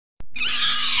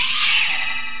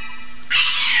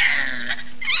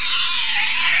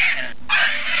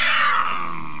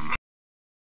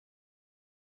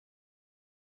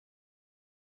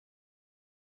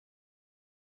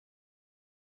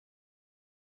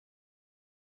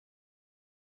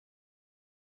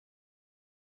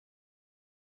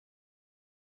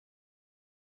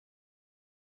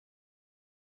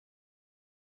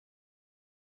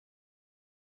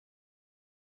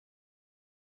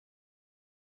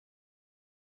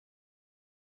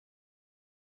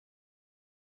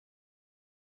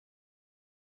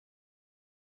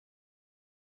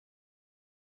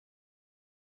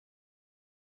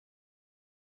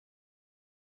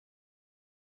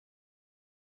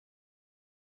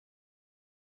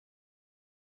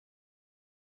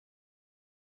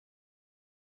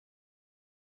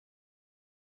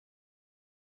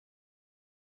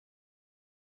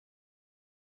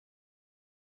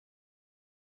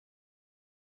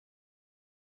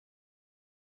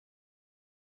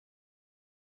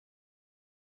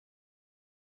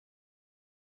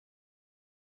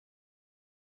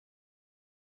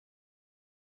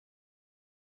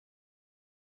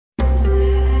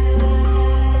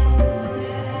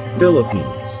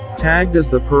Philippines, tagged as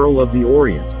the Pearl of the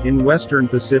Orient, in Western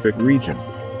Pacific region.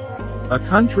 A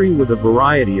country with a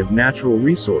variety of natural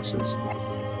resources,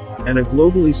 and a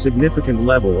globally significant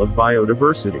level of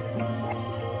biodiversity.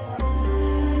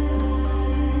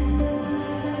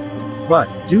 But,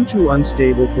 due to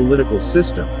unstable political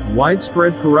system,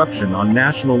 widespread corruption on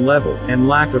national level, and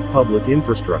lack of public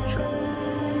infrastructure,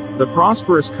 the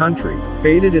prosperous country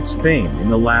faded its fame in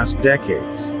the last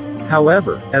decades.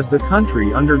 However, as the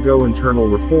country undergo internal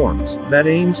reforms that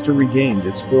aims to regain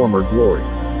its former glory,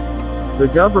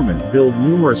 the government built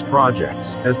numerous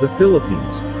projects, as the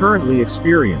Philippines currently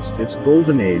experienced its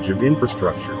golden age of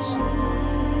infrastructures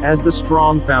as the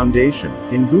strong foundation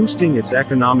in boosting its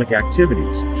economic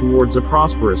activities towards a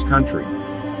prosperous country.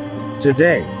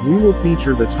 Today, we will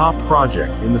feature the top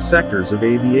project in the sectors of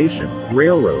aviation,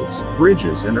 railroads,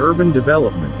 bridges and urban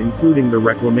development, including the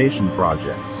reclamation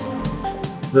projects.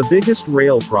 The biggest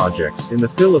rail projects in the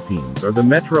Philippines are the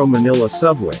Metro Manila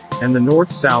Subway and the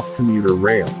North-South Commuter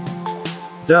Rail.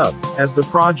 Dubbed as the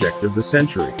project of the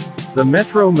century, the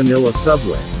Metro Manila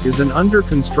Subway is an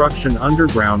under-construction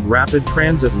underground rapid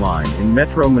transit line in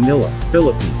Metro Manila,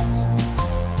 Philippines.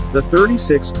 The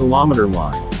 36-kilometer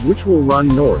line, which will run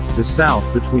north to south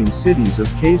between cities of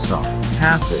Quezon,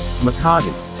 Pasig,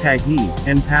 Makati, Taguig,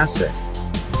 and Pasay.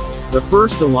 The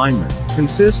first alignment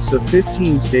consists of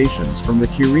 15 stations from the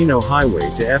Quirino Highway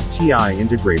to FTI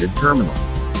Integrated Terminal.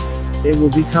 It will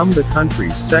become the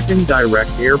country's second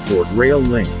direct airport rail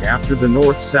link after the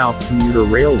North-South Commuter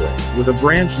Railway, with a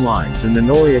branch line to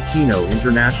Ninoy Aquino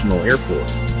International Airport.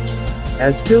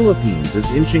 As Philippines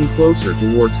is inching closer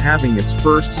towards having its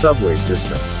first subway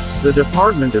system, the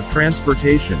Department of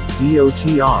Transportation,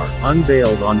 DOTR,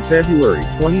 unveiled on February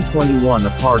 2021 a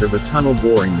part of a tunnel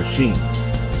boring machine,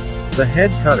 the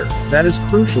head cutter, that is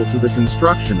crucial to the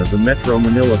construction of the Metro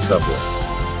Manila Subway.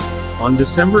 On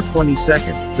December 22,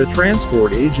 the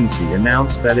transport agency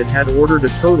announced that it had ordered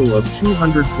a total of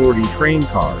 240 train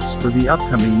cars for the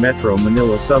upcoming Metro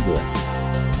Manila Subway.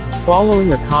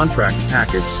 Following a contract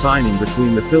package signing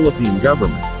between the Philippine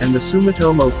government and the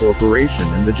Sumitomo Corporation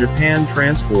and the Japan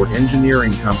Transport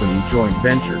Engineering Company joint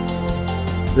venture,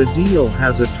 the deal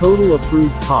has a total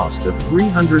approved cost of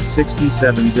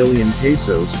 367 billion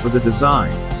pesos for the design,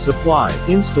 supply,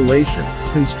 installation,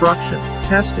 construction,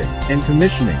 testing, and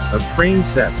commissioning of train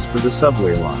sets for the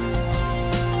subway line.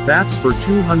 That's for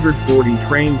 240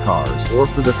 train cars or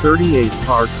for the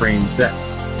 38-car train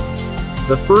sets.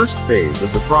 The first phase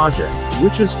of the project,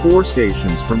 which is 4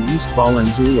 stations from East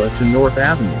Valenzuela to North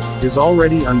Avenue, is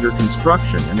already under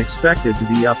construction and expected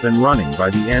to be up and running by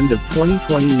the end of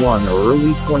 2021 or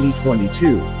early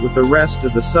 2022, with the rest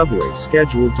of the subway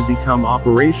scheduled to become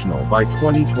operational by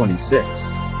 2026.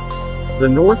 The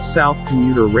North-South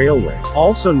Commuter Railway,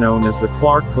 also known as the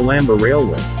Clark-Calamba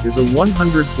Railway, is a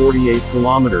 148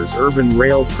 km urban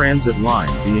rail transit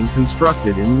line being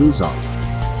constructed in Luzon.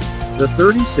 The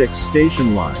 36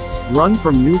 station lines run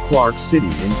from New Clark City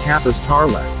in Capiz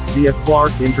Tarlac, via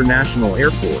Clark International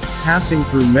Airport, passing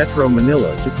through Metro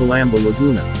Manila to Calamba,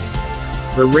 Laguna.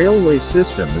 The railway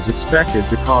system is expected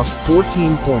to cost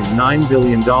 $14.9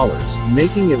 billion,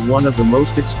 making it one of the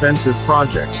most expensive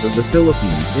projects of the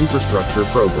Philippines infrastructure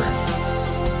program.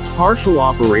 Partial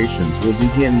operations will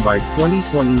begin by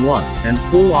 2021, and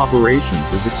full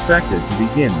operations is expected to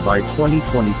begin by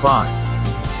 2025.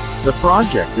 The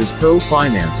project is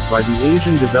co-financed by the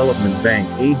Asian Development Bank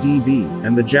 (ADB)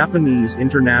 and the Japanese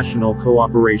International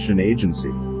Cooperation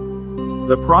Agency.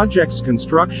 The project's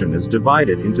construction is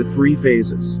divided into 3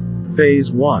 phases. Phase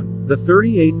 1, the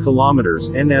 38 km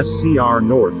NSCR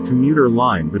North commuter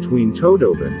line between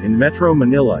Todoban in Metro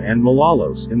Manila and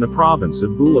Malolos in the province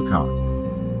of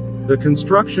Bulacan. The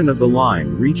construction of the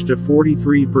line reached a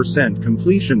 43%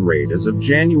 completion rate as of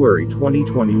January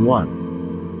 2021.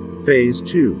 Phase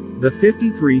 2, the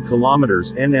 53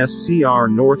 km NSCR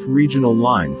North Regional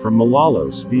Line from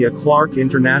Malolos via Clark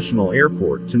International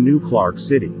Airport to New Clark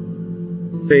City.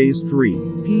 Phase 3,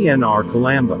 PNR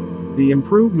Calamba. The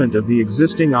improvement of the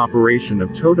existing operation of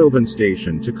Todoban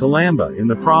Station to Calamba in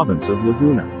the province of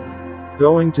Laguna.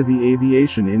 Going to the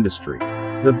aviation industry.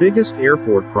 The biggest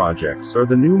airport projects are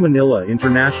the New Manila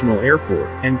International Airport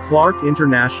and Clark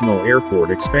International Airport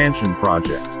Expansion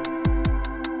Project.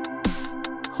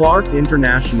 Clark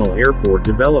International Airport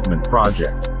Development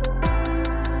Project.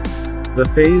 The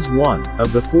Phase 1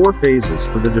 of the 4 phases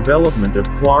for the development of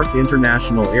Clark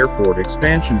International Airport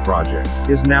Expansion Project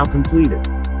is now completed.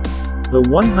 The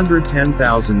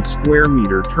 110,000 square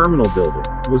meter terminal building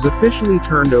was officially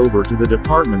turned over to the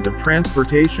Department of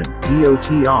Transportation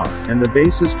 (DOTR) and the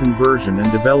Bases Conversion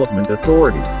and Development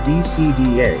Authority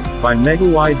 (BCDA) by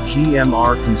Megawide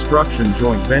GMR Construction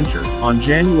Joint Venture on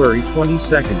January 22,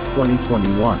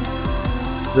 2021.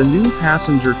 The new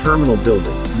passenger terminal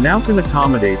building now can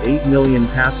accommodate 8 million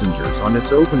passengers on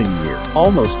its opening year,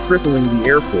 almost tripling the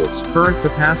airport's current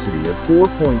capacity of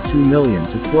 4.2 million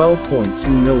to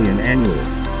 12.2 million annually.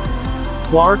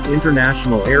 Clark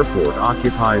International Airport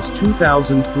occupies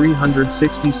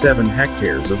 2,367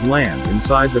 hectares of land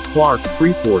inside the Clark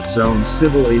Freeport Zone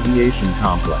Civil Aviation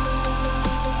Complex.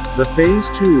 The Phase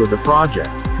 2 of the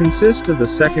project consists of the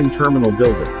second terminal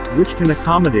building, which can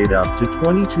accommodate up to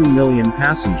 22 million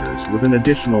passengers with an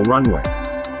additional runway.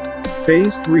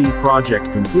 Phase 3 project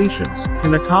completions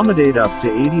can accommodate up to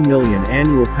 80 million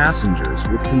annual passengers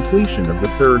with completion of the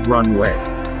third runway.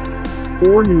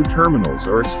 4 new terminals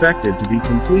are expected to be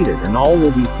completed and all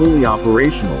will be fully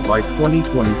operational by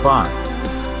 2025.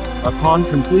 Upon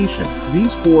completion,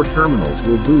 these 4 terminals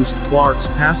will boost Clark's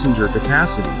passenger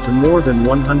capacity to more than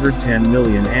 110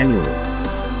 million annually.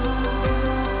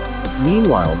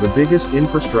 Meanwhile, the biggest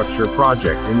infrastructure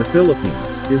project in the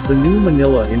Philippines is the new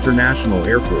Manila International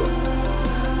Airport.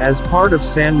 As part of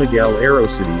San Miguel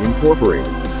Aerocity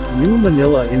Incorporated, New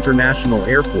Manila International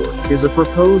Airport is a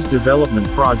proposed development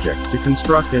project to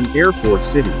construct an airport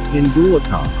city in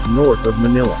Bulacan, north of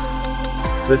Manila.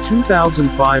 The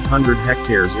 2,500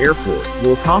 hectares airport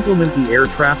will complement the air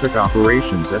traffic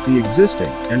operations at the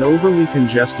existing and overly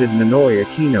congested Ninoy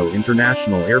Aquino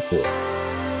International Airport.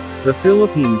 The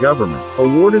Philippine government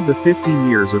awarded the 50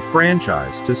 years of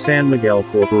franchise to San Miguel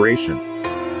Corporation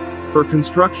for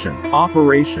construction,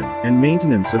 operation, and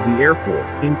maintenance of the airport,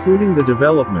 including the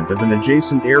development of an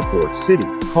adjacent airport city,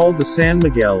 called the San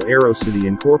Miguel Aerocity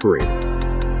Incorporated.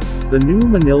 The new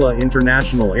Manila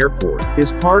International Airport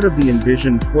is part of the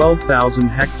envisioned 12,000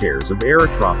 hectares of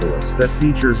Aerotropolis that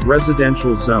features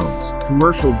residential zones,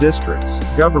 commercial districts,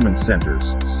 government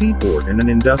centers, seaport and an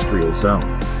industrial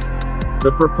zone.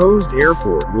 The proposed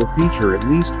airport will feature at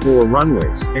least 4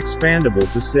 runways, expandable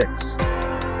to 6.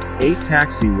 8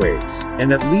 taxiways,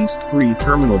 and at least 3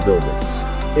 terminal buildings.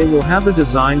 It will have a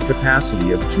design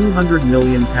capacity of 200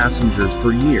 million passengers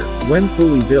per year, when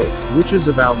fully built, which is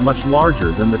about much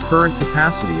larger than the current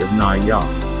capacity of Naiya.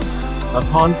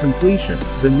 Upon completion,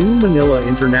 the new Manila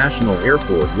International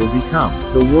Airport will become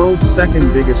the world's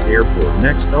second biggest airport,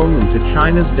 next only to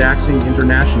China's Daxing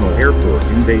International Airport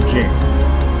in Beijing.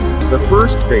 The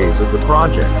first phase of the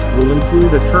project will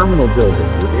include a terminal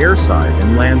building with airside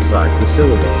and landside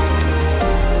facilities,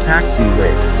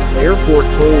 taxiways, airport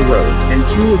toll road, and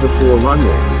 2 of the 4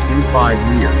 runways in 5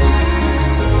 years.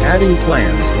 Adding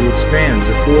plans to expand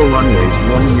to 4 runways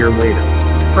 1 year later.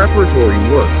 Preparatory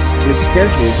works is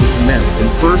scheduled to commence in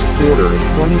first quarter of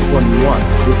 2021,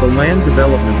 with the land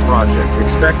development project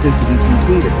expected to be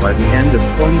completed by the end of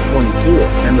 2024,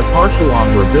 and the partial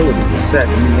operability is set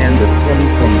in the end of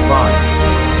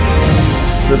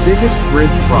 2025. The biggest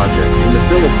bridge project in the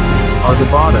Philippines are the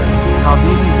Bata and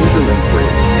Cavite Interlink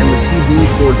Bridge and the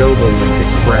Cebu-Cordova Link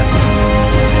Express.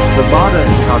 The Bata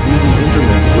and Cavite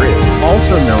Interlink Bridge,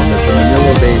 also known as the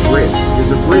Manila Bay Bridge,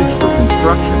 is a bridge for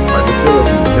construction by the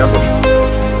Philippine government.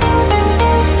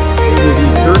 It will be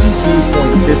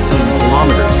 32.15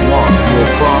 kilometers long and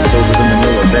will cross over the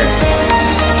Manila Bay.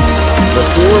 The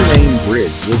 4-lane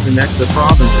bridge will connect the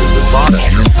provinces of Bata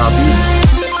and Cavite.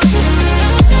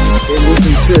 It will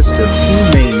consist of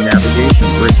 2 main navigation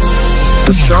bridges.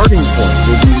 The starting point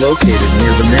will be located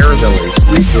near the Maribel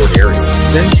Freeport area,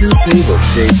 then 2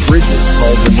 cable-stayed bridges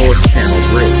called the North Channel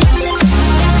Bridge.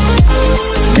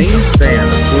 Main span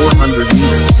of 400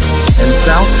 meters, and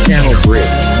South Channel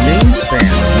Bridge, main span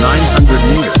of 900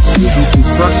 meters, will be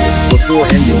constructed before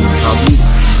ending in Cavite.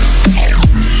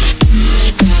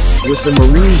 With the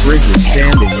marine bridges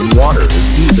standing in water as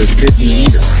deep as 50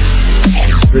 meters.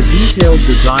 The detailed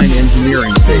design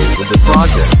engineering phase of the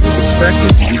project is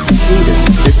expected to be completed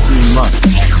in 15 months.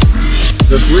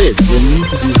 The bridge will need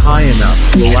to be high enough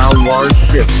to allow large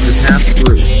ships to pass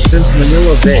through, since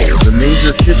Manila Bay is a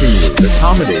major shipping route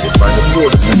accommodated by the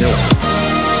Port of Manila.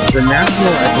 The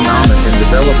National Economic and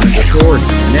Development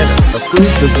Authority, NEDA,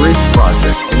 approved the bridge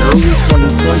project in early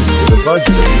 2020 with a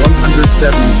budget of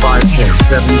 175.7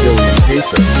 billion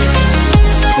pesos.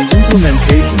 The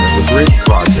implementation of the bridge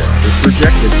project is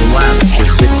projected to last for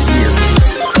 6 years.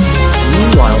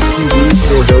 Meanwhile,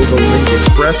 Cebu-Cordova Link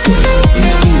Expressway,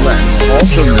 CC-LEX,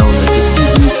 also known as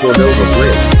the Cebu-Cordova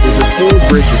Bridge, is a toll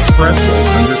bridge expressway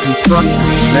under construction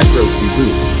in Metro Cebu,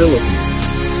 Philippines.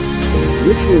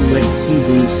 which will link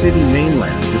Cebu City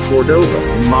mainland to Cordova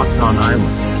and Mactan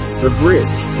Island. The bridge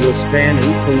will span 8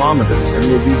 kilometers and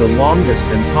will be the longest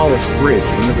and tallest bridge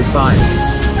in the Visayas,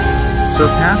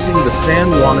 surpassing the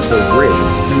San Juanico Bridge,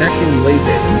 connecting Leyte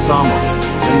and Samar,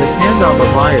 and the Candaba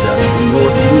Viaduct and North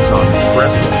Luzon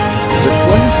Expressway. The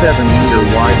 27-meter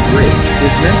wide bridge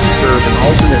is meant to serve an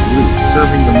alternate route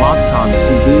serving the Mactan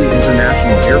Cebu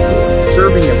International Airport,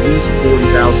 serving at least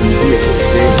 40,000 vehicles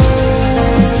daily.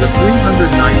 The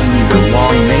 390-meter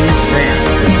long main span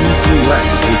of the CC Lex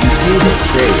will be cable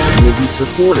stayed and will be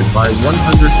supported by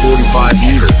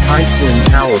 145-meter high twin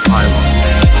tower pylons.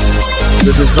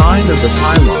 The design of the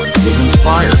pylons was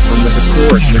inspired from the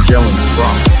historic Magellan's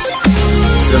Cross.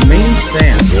 The main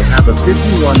span will have a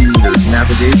 51-meter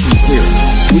navigation clearance,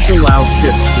 which allows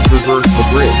ships to traverse the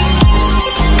bridge.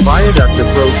 Viaduct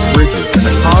approach bridges and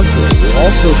a causeway will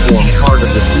also form part of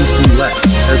the CC Lex,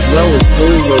 as well as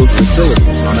toll road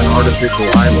facilities on an artificial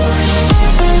island.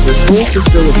 The toll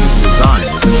facility's design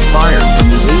is inspired from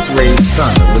the 8-rayed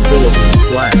sun of the Philippine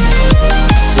flag.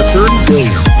 The 30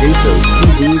 billion pesos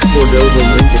Cebu Cordova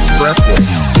Link Expressway,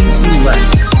 CC Lex,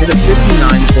 hit a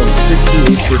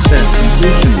 59.68%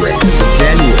 completion rate as of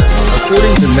January,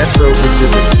 according to Metro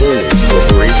Pacific Tollways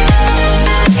Corporation.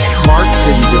 Smart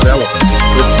City Development.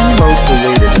 The two most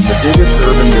related and the biggest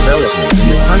urban development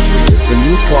in the country is the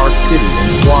new Clark City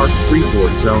and Clark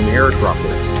Freeport Zone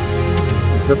Aerotropolis.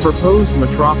 The proposed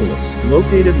metropolis,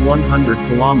 located 100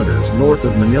 kilometers north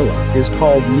of Manila, is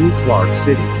called New Clark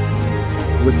City.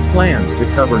 With plans to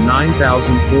cover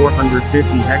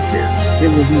 9,450 hectares, it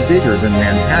will be bigger than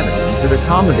Manhattan and could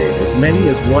accommodate as many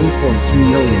as 1.2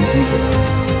 million people.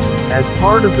 As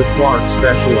part of the Clark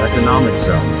Special Economic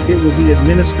Zone, it will be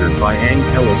administered by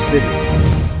Angeles City.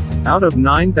 Out of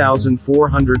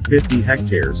 9,450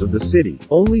 hectares of the city,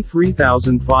 only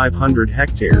 3,500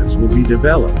 hectares will be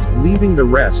developed, leaving the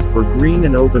rest for green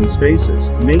and open spaces,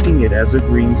 making it as a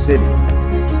green city.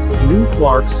 New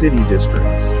Clark City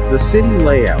Districts. The city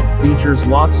layout features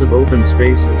lots of open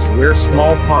spaces where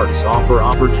small parks offer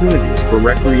opportunities for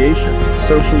recreation,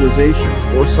 socialization,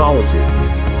 or solitude.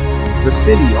 The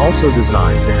city also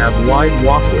designed to have wide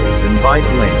walkways and bike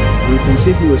lanes through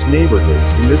contiguous neighborhoods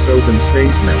in this open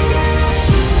space matrix.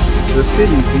 The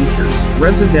city features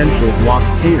residential block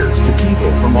caters to people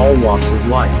from all walks of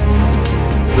life.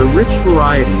 The rich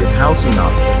variety of housing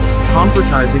options,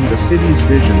 concretizing the city's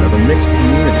vision of a mixed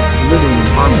community, living in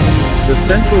harmony. The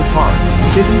Central Park,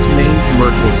 city's main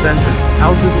commercial center,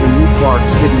 houses the new Clark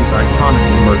City's iconic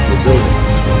commercial buildings,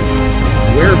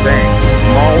 where banks,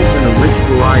 malls and a rich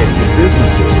variety of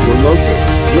businesses were located,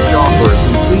 which offer a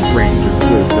complete range of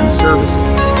goods and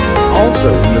services. Also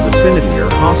in the vicinity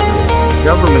are hospitals,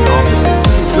 government offices,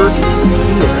 churches,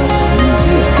 theaters,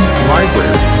 museums,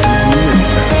 libraries, and community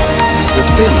centers. The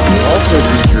city will also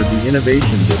feature the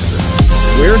Innovation District,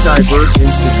 where diverse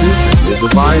institutions will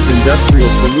devise industrial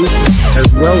solutions,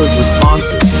 as well as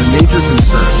responses to major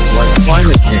concerns like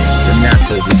climate change and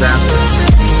natural disasters.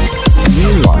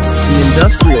 Meanwhile, the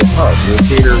industrial hub will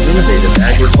cater innovative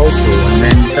agricultural and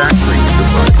manufacturing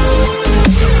enterprises.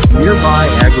 Nearby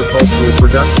agricultural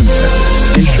production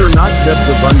centers ensure not just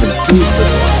abundant food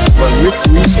supply, but rich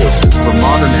resources for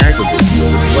modern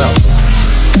agriculture as well.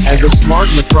 As a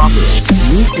smart metropolis,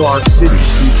 New Clark City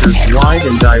features wide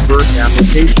and diverse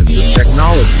applications of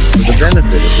technology for the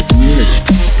benefit of the community.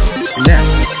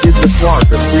 Next is the Clark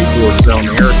Freeport Zone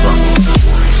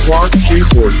Aerotropolis. Clark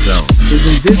Freeport Zone is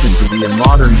envisioned to be a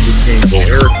modern, sustainable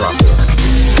aerotropolis.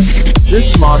 This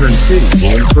modern city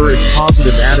will encourage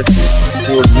positive attitudes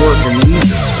toward work and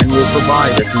leisure, and will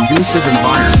provide a conducive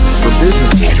environment for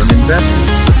businesses and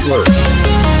investments to flourish.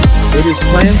 It is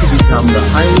planned to become the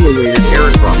highly awaited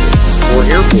aerotropolis, or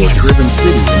airport-driven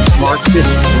city and smart city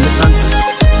in the country.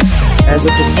 As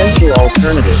a potential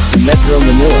alternative to Metro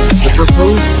Manila, the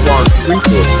proposed Clark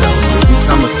Freeport Zone will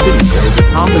become a city that is a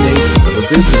combination of a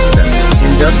business center,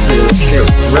 industrial estate,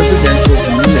 residential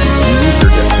community and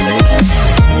leisure destination.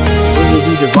 It will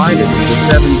be divided into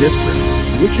 7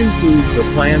 districts, which includes the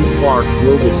planned Clark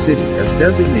Global City as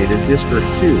designated District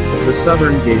 2, the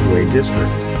Southern Gateway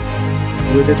District.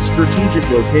 With its strategic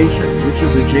location, which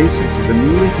is adjacent to the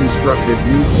newly constructed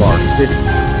New Clark City.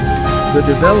 The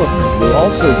development will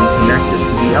also be connected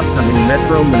to the upcoming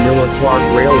Metro Manila-Clark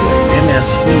Railway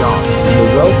 (MSCR) and the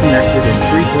well-connected and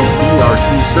frequent BRT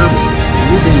services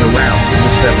moving around in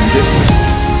the 7 districts.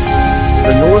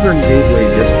 The Northern Gateway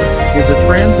District is a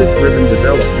transit-driven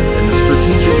development and a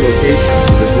strategic location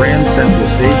for the Grand Central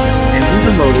Station and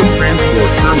intermodal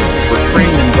transport terminal for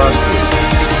train and bus routes.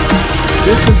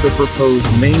 This is the proposed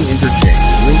main interchange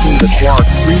linking the Clark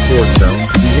Freeport Zone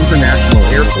to the International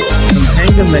Airport,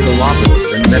 Pampanga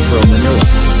Megalopolis and Metro Manila.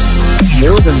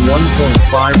 More than 1.5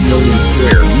 million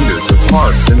square meters of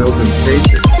parks and open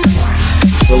spaces.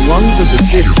 The lungs of the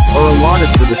city are allotted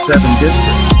for the 7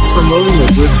 districts, promoting a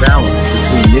good balance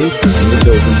between nature and the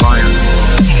built environment.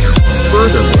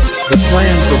 Furthermore, the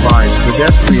plan provides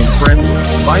pedestrian-friendly,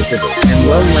 bikeable, and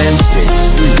well-landscaped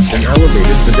streets and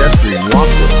elevated pedestrian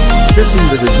walkways, shifting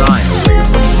the design away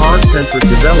from car-centric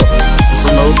development to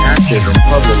promote active and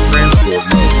public transport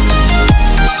modes.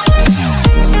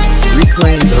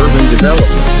 Reclaimed urban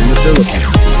development in the Philippines.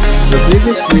 The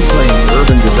biggest reclaimed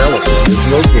urban development is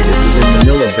located within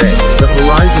Manila Bay, the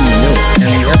Horizon Manila, and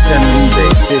the SMU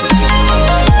Bay City.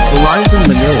 Horizon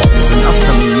Manila is an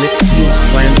upcoming mixed-use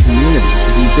planned community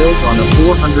to be built on a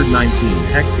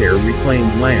 419-hectare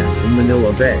reclaimed land in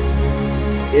Manila Bay.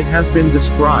 It has been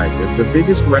described as the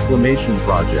biggest reclamation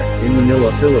project in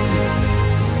Manila, Philippines.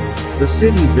 The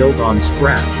city built on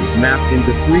scratch is mapped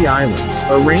into 3 islands,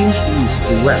 arranged east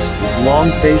to west with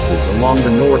long faces along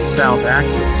the north-south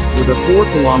axis, with a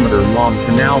 4-kilometer-long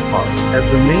canal park as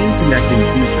the main connecting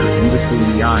feature in between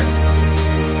the islands.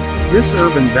 This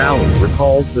urban valley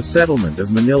recalls the settlement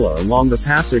of Manila along the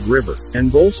Pasig River,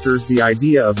 and bolsters the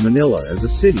idea of Manila as a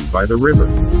city by the river.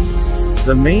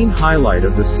 The main highlight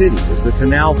of the city is the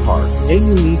Canal Park, a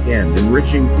unique and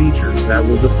enriching feature that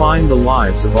will define the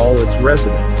lives of all its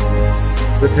residents.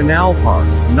 The Canal Park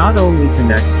not only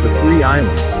connects the 3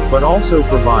 islands, but also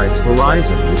provides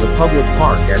Horizon with a public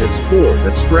park at its core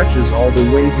that stretches all the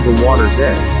way to the water's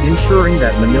edge, ensuring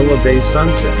that Manila Bay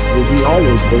Sunset will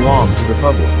always belong to the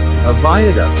public. A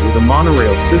viaduct with a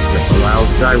monorail system allows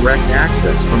direct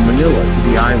access from Manila to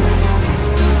the islands.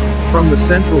 From the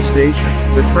central station,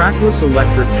 the trackless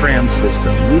electric tram system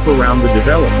loop around the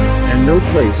development, and no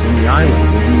place in the island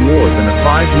will be more than a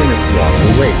 5-minute walk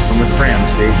away from a tram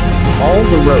station. All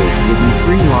the roads will be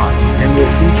 3-line, and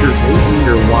will feature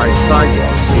 8-meter wide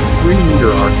sidewalks with 3-meter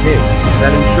arcades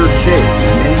that ensure shade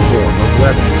in any form of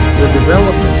weather. The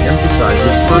development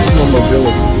emphasizes personal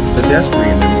mobility with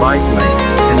pedestrian and bike lanes,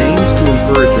 and aims to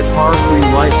encourage a car-free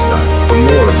lifestyle for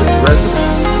more of its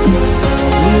residents.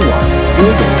 Meanwhile,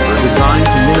 buildings are designed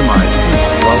to minimize heat,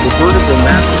 while the vertical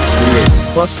massing creates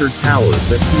clustered towers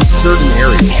that keep certain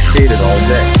areas shaded all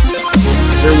day.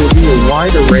 There will be a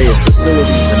wide array of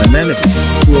facilities and amenities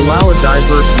to allow a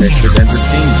diverse mix of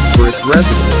entertainment for its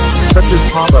residents, such as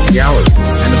pop-up galleries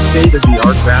and a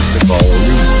state-of-the-art basketball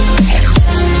arena.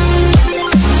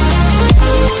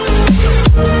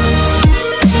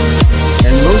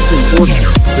 And most importantly,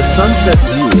 the sunset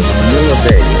view of Manila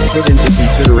Bay is put into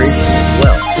consideration as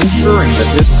well, ensuring that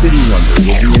this city wonder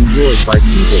will be enjoyed by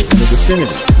people in the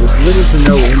vicinity, with little to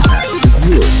no impact to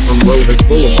viewers from Rojas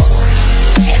Boulevard.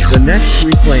 The next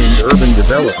reclaimed urban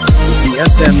development is the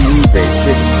SMU Bay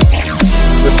City.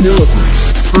 The Philippines,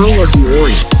 Pearl of the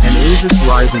Orient, and Asia's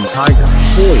rising tiger,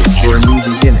 poised for a new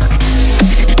beginning.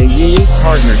 A unique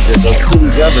partnership of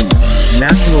city government,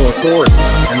 national authorities,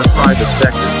 and the private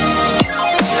sector.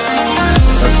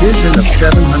 A vision of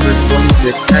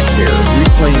 726 hectares of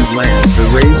reclaimed land to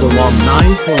raise along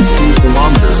 9.2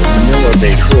 kilometers of Manila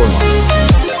Bay shoreline.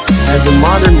 As a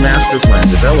modern master plan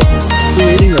development,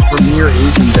 creating a premier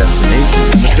Asian destination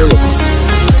in the Philippines.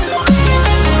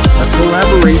 A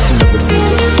collaboration of the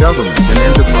people, government and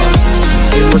enterprise,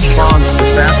 in response to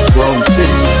fast-growing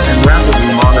cities and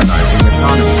rapidly modernizing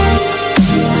economies.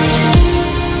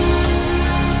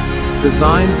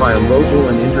 Designed by local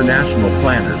and international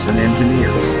planners and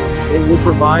engineers, it will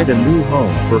provide a new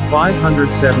home for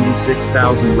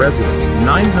 576,000 residents,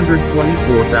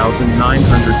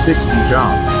 924,960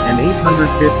 jobs, and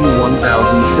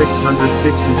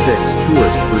 851,666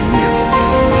 tourists per year.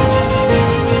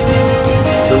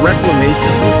 The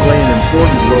reclamation will play an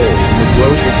important role in the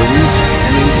growth of the region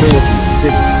and in Philippine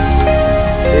cities.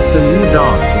 It's a new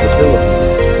dawn for the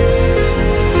Philippines.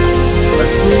 A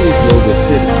truly global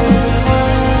city.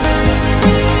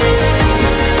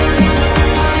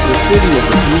 City of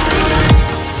the future.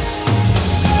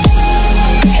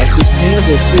 A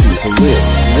sustainable city to live,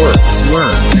 work,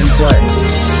 learn, and play.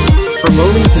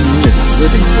 Promoting community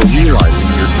living for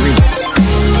realizing your dreams.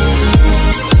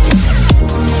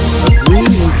 A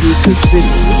green inclusive city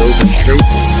with open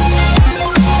spaces.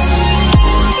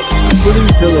 Putting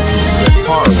Philippines at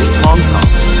par with Hong Kong,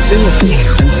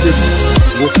 Singapore, and Sydney,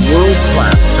 with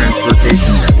world-class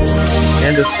transportation networks,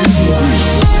 and a CBD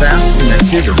with fast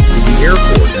connectivity to the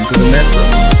airport and to the metro.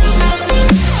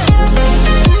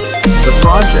 The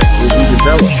project will be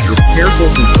developed with careful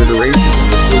consideration of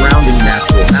the surrounding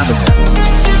natural habitat.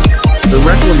 The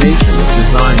reclamation is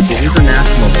designed to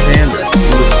international standards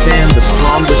with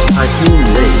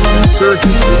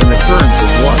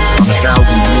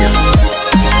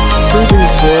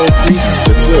soil treatment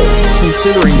that will,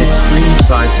 considering extreme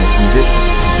seismic conditions.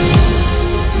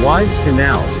 Wide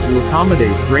canals to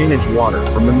accommodate drainage water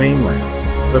from the mainland.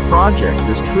 The project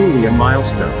is truly a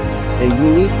milestone. A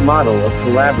unique model of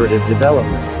collaborative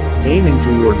development, Aiming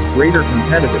towards greater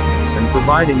competitiveness and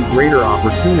providing greater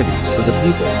opportunities for the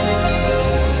people.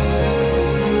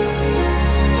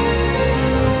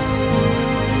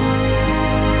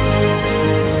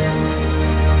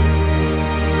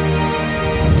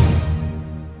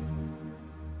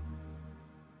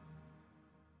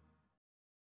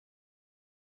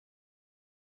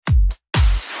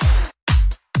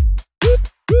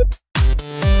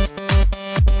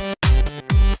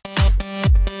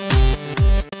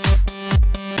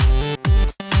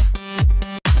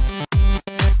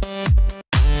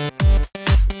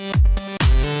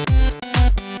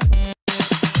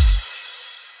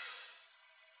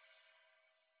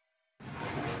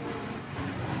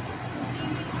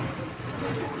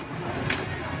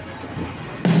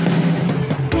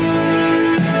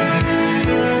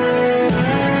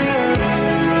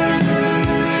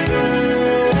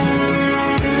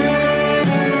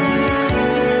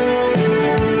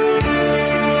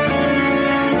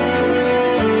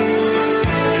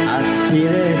 See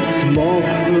the smoke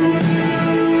room,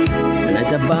 and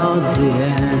at about the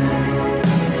end,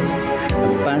 I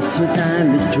pass through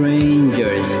time with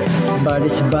strangers, but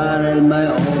it's better my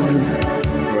old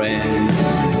friends.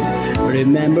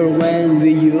 Remember when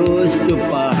we used to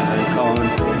park on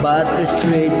Butter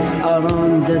Street out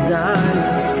on the dock?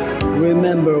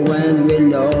 Remember when we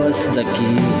lost the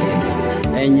key,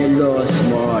 and you lost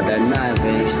more than I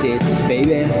wasted,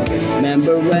 baby.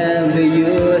 Remember when we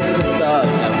used to talk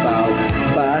about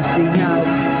busting out,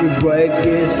 we break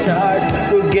this heart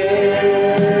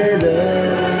together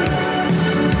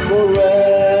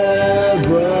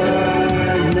forever.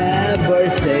 Never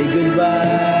say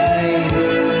goodbye,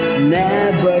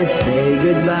 never say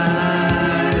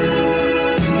goodbye.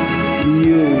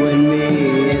 You and me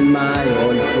and my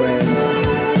old friends,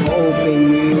 hoping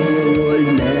you will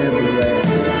never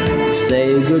say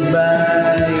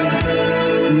goodbye,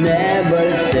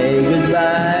 never say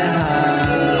goodbye.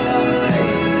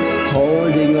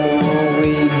 Holding on,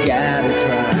 we gotta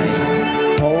try.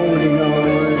 Holding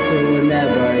on to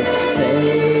never say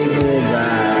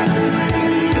goodbye.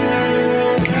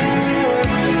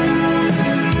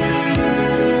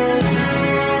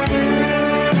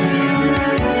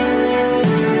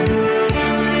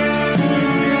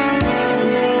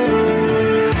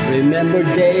 Remember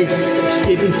days of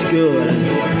skipping school,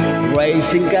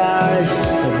 racing cars,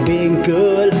 of being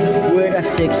cool with a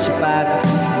six-pack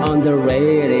on the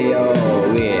radio.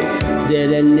 We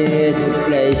didn't need a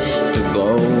place to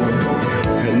go.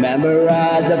 Remember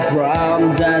at the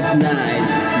prom that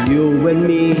night, you and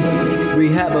me, we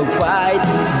have a fight,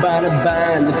 but a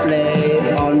band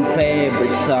played on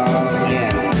favorite song. Yeah.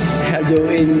 Held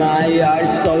in my heart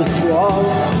so strong.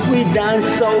 We dance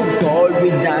so cold, we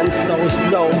dance so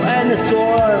slow, and I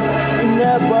swore we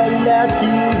never let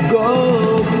you go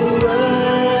forever.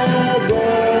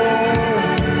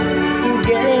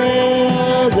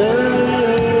 Together,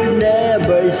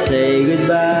 never say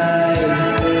goodbye,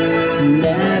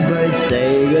 never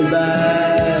say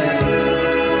goodbye.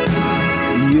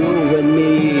 You and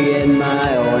me and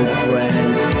my old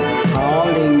friends,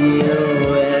 holding you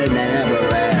will never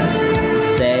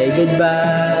say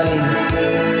goodbye,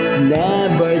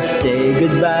 never say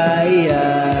goodbye.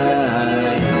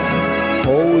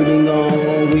 Holding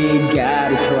on, we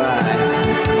gotta try.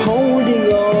 Holding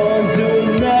on to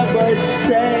never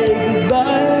say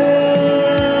goodbye.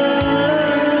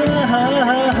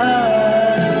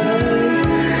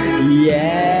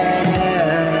 Yeah.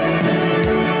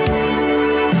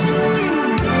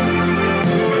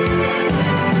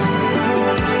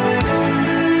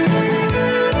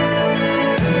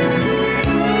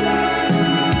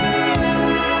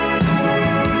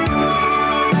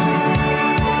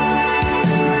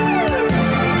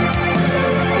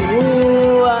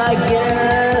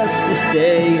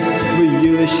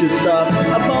 We should talk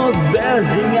about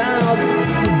bouncing out,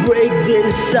 break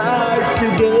this heart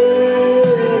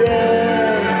together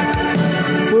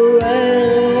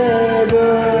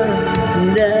forever.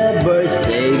 Never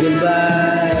say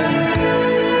goodbye,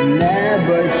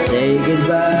 never say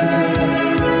goodbye.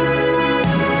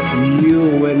 You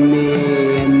and me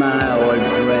and my old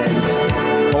friends,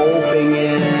 hoping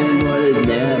it will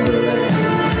never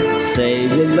end. Say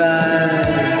goodbye,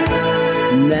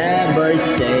 never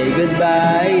say goodbye.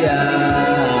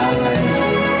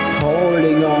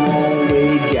 Holding on, we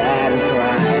gotta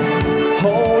cry.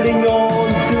 Holding on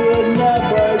to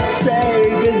never say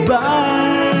goodbye.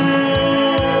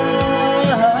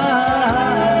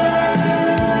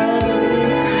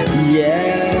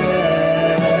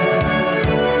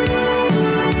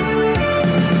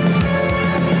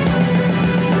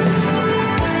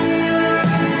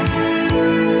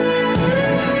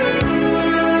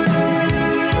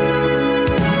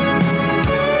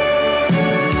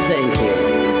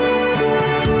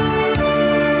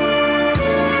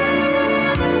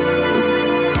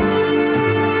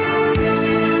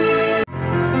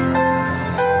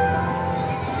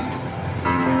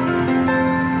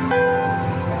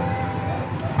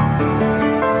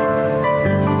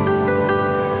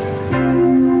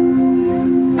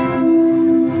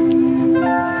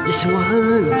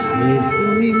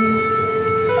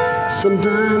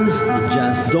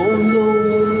 Don't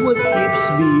know what keeps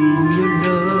me in your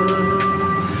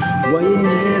love, why you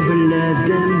never let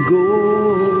them go.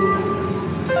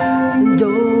 And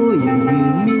though you're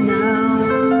with me now,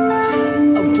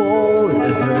 I won't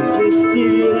hurt you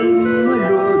still. My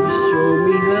Lord, show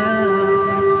me how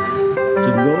to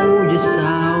know just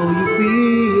how you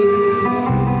feel.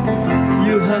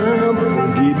 You have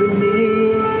forgiven me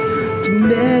too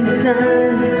many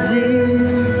times, it seems.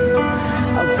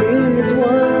 I feel it's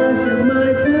what you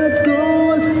might not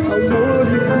call a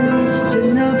worthy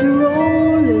Christian of your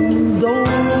own, and don't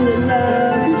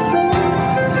allow your soul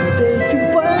to take you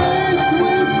pass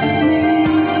with me.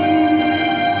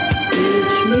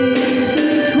 Teach me to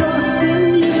trust in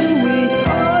you with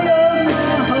all of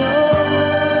my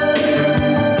heart,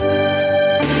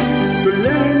 to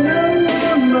learn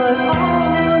on my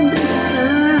understanding.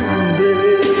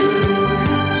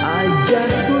 I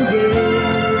just forget.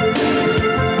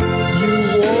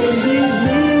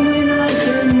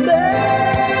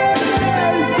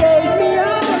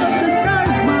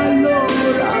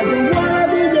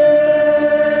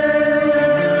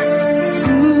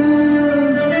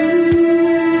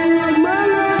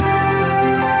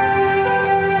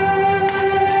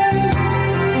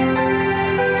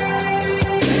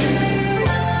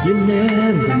 You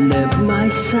never left my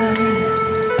side.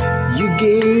 You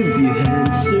gave your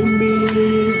hands to me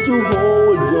to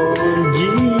hold on,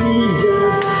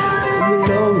 Jesus. I'm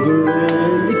no longer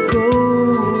in the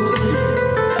cold,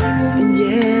 and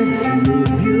yet I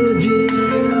live your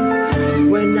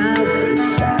dream. When I was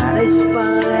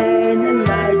satisfied, and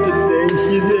I could thank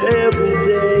you every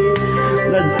day.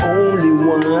 Not only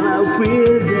one, I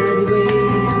feel that way.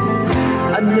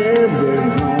 I never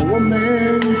know a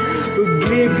man who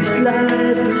gave his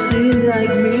life to sin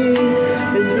like me,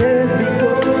 and yet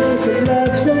because of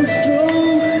love so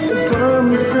strong, the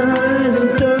promise an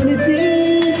eternity,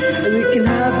 and we can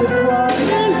have the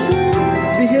promise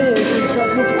and behave and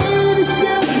sacrifice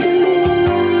that believe.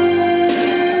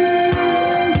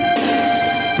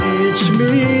 Teach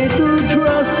me to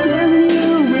trust in you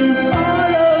with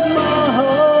all of my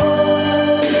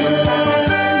heart,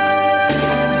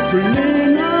 to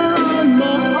lean on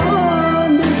my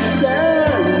understanding.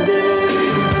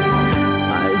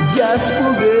 Just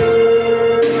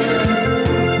forget,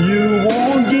 you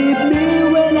won't give me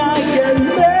when I can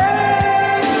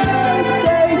bear.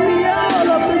 Take me out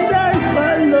of the dark,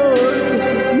 my Lord, 'cause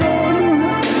you know you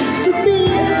have to be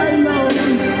alone.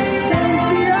 Take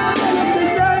me out of the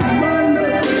dark, my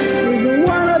Lord, you don't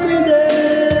wanna be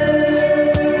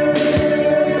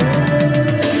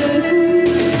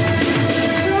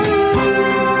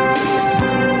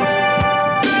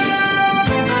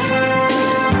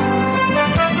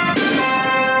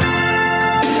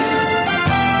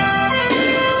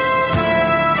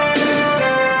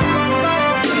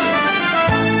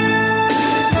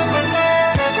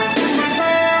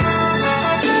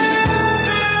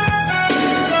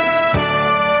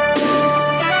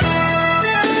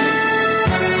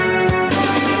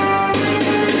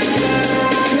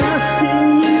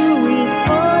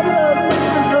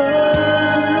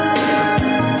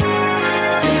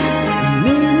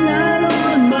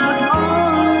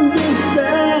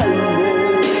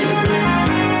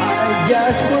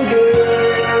just forget.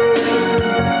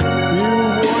 You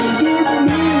won't give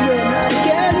me when I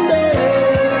can bear.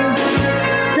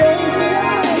 Take me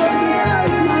out of the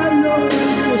dark, my Lord,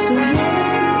 'cause you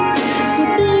want to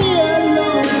be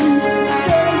alone.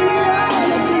 Take me out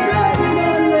of the dark,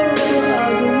 my Lord, I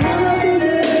don't wanna be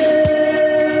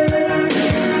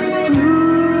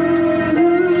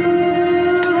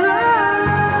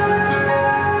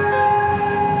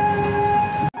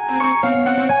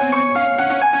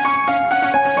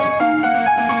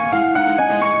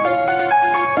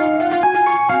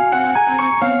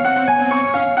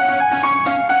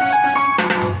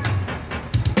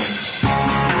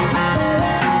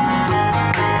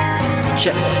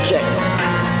check, check,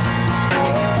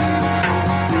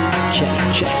 check,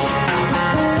 check.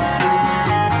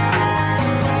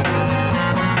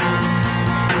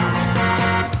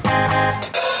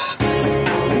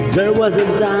 There was a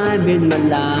time in my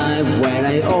life when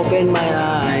I opened my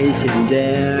eyes and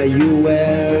there you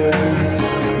were.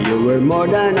 You were more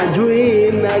than a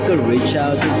dream. I could reach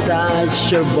out to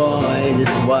touch your boy.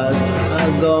 This was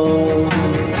ago.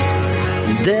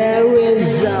 There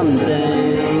is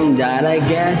something that I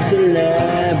guess you'll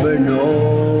never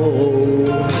know.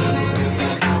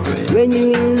 When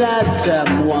you love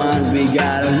someone, we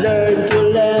gotta learn to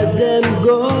let them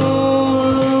go.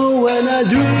 When I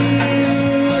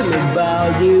dream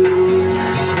about you,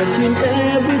 that's when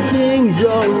everything's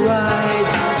alright.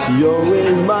 You're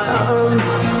in my arms,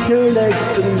 you're next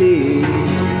to me.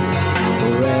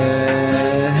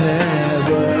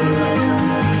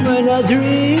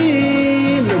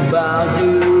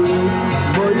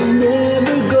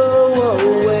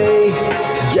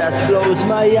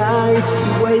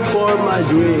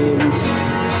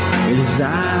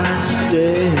 I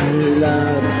still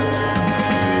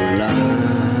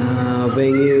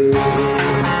loving you.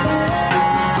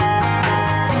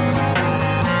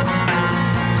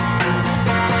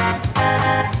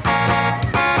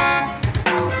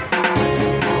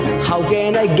 How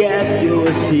can I get you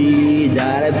to see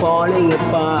that I'm falling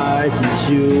apart since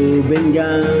you've been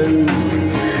gone?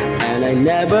 And I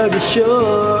never be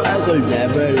sure I could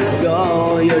never let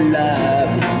go. Your love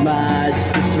is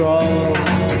much too strong.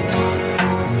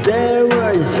 There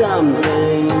was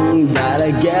something that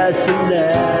I guess you'll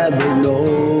never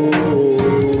know.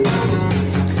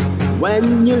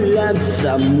 When you love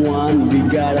someone, we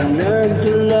gotta learn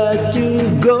to let you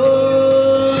go.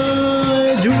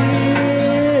 I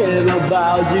dream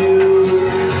about you,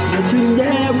 but soon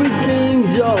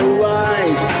everything's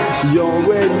alright.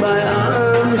 You're in my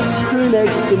arms,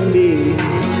 next to me.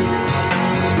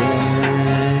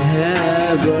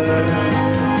 Never,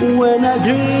 when I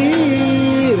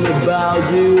dream about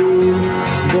you,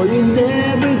 but you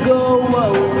never go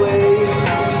away.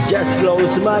 Just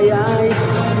close my eyes,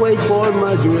 wait for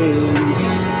my dreams.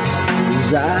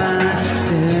 'Cause I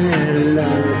still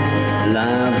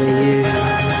loving you.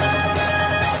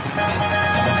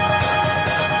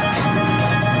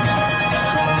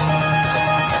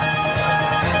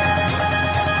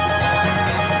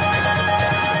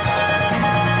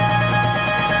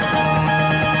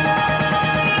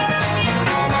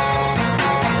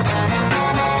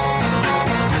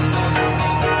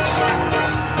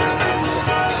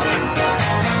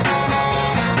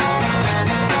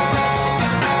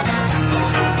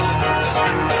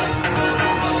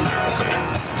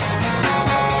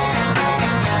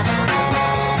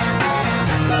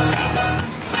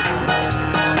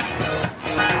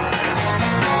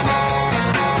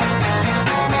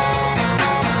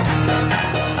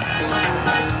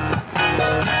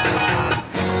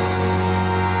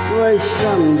 Was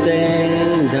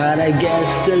something that I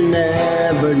guess I'll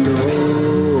never know.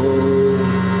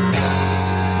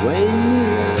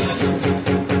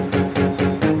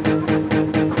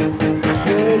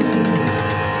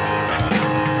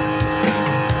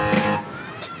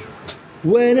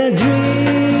 When I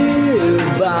dream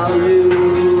about you,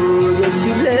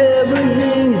 that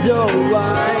everything's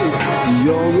alright.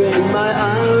 You're in my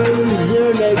arms,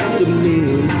 you're next to me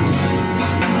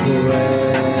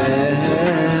forever.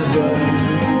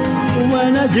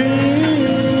 When I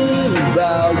dream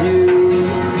about you,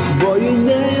 boy, you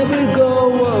never go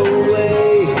away.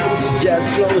 Just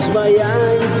close my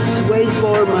eyes, wait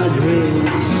for my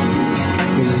dreams.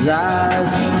 'Cause I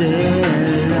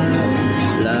still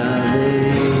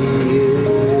loving you.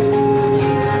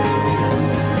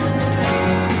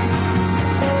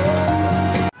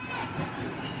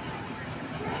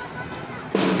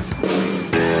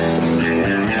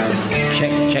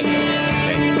 Check, check.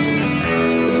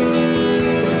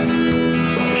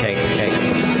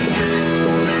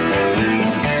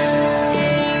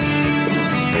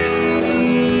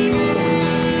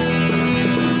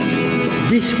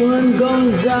 This one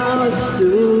goes out to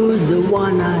the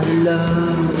one I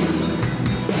love.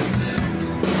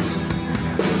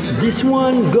 This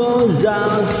one goes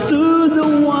out to the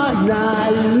one I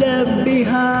left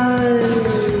behind.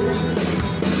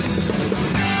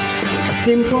 A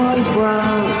simple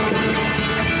proud,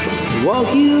 walk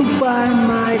you by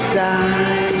my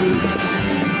time.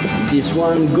 This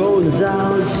one goes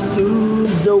out to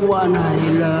the one I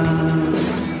love.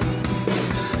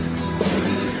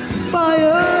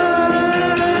 Fire,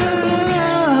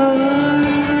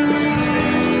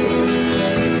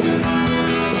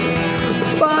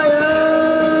 fire.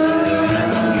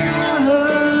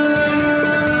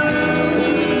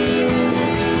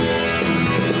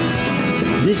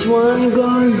 This one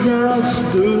goes out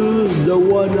to the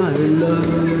one I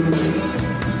love.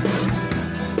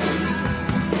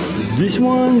 This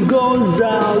one goes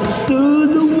out to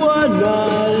the one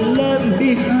I left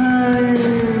behind.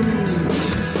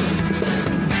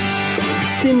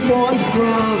 Simple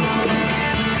proud,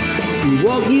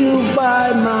 walk you by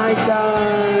my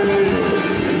time.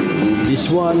 This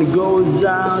one goes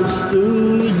out to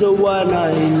the one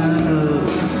I love.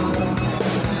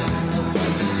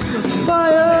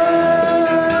 Fire,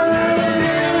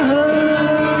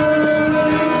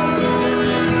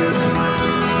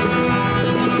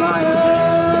 fire.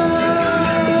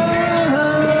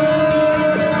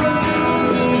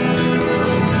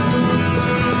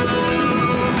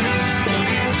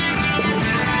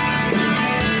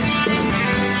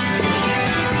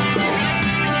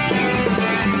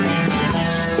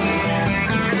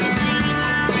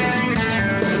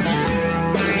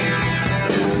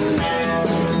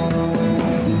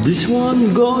 This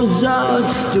one goes out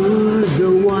to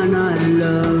the one I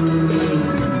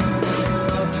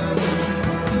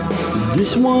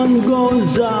This one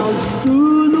goes out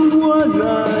to the one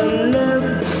I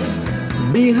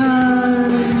left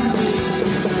behind.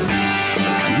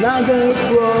 Another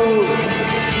road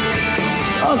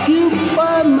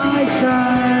occupy my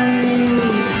time.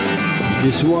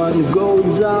 This one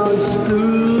goes out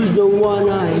to the one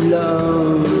I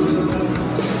love.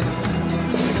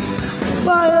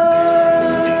 Fire!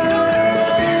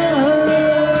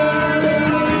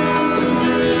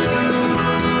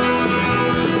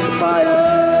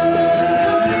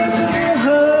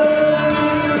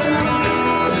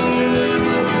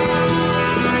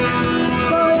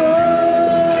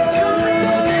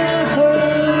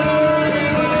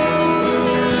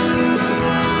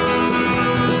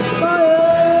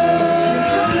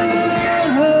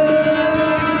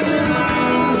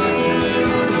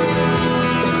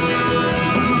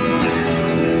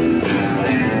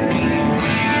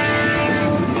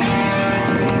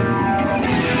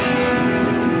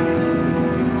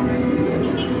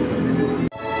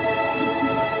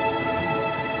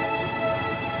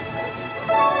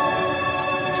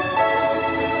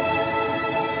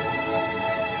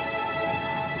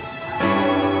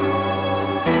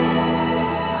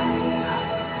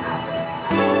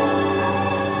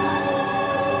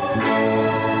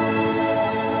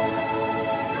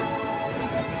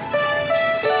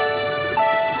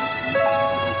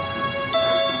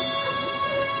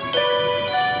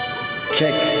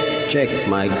 Check,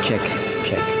 mic check,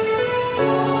 check.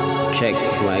 Check,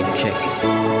 mic check.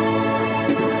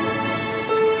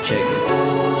 Check.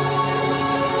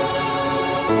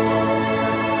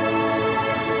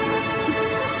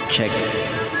 Check.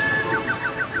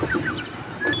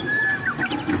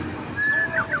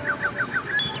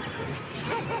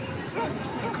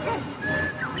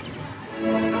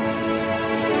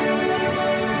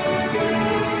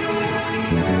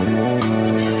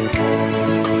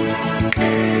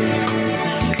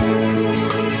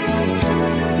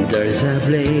 There's a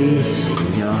place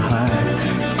in your heart,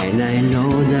 and I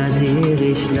know that it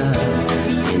is love.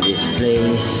 In this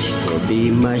place will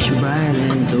be much brighter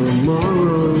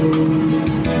tomorrow.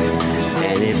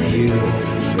 And if you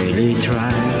really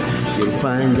try, you'll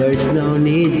find there's no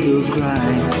need to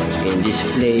cry. In this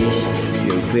place,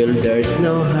 you'll feel there's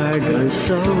no hurt or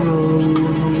sorrow.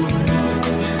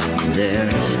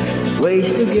 There's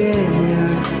ways to get there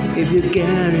if you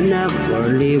care enough for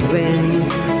living.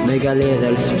 Make a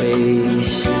little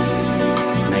space,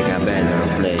 make a better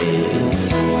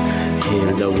place.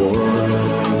 Heal the world,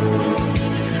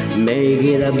 make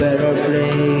it a better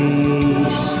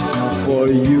place for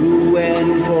you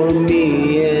and for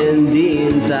me and the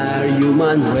entire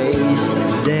human race.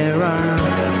 There are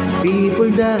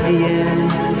people dying.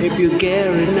 If you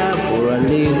care enough for a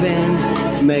living,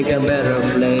 make a better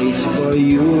place for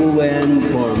you and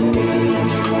for me.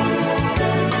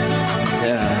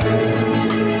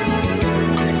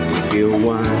 If you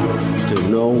want to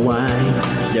know why,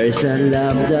 there's a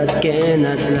love that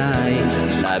cannot lie.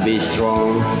 Love is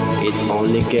strong, it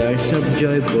only cares of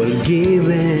joyful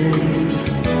giving.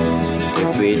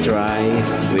 If we try,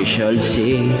 we shall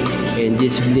see. In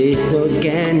this bliss, no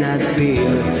cannot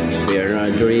feel. We're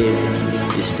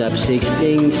adrift, stop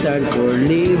sixteen, start for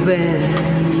living.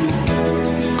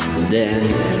 Then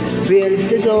feels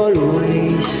that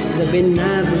always there's been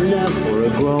enough for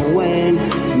growing.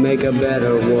 Make a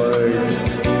better world,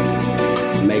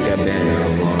 make a better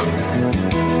world.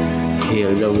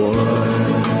 Heal the world,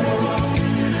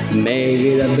 make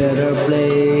it a better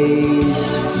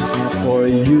place for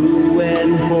you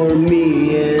and for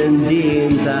me and the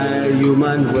entire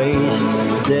human race.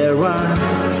 There are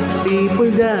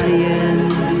people dying.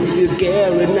 If you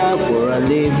care enough for a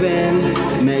living,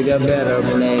 make a better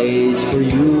place for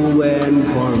you and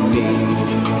for me.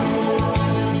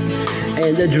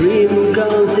 And the dream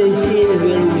comes and still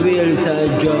reveals a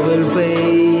joyful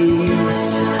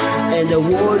face. And the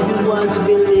world you once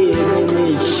believed in,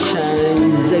 it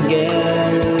shines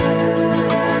again.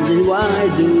 Then why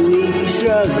do we keep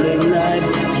struggling life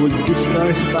with this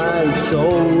corresponding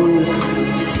soul?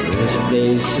 This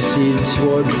place is its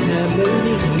word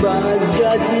heavenly, but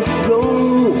God is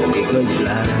low. Because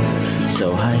life so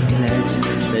highlights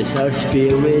that our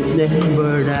spirit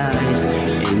never dies.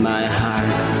 In my heart,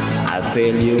 I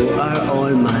feel you are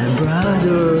all my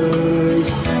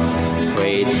brothers.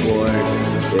 Prayed for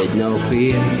with no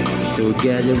fear.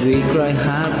 Together we cry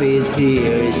happy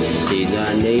tears. See the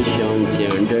nation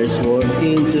turn their sword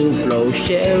into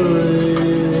plowshare.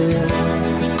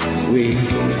 We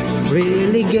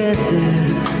really get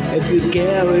there if you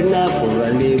care enough for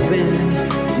a living.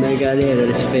 Make a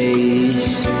little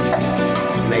space,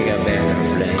 make a better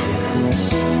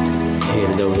place.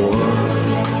 Heal the world,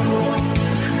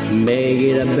 make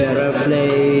it a better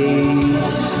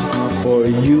place for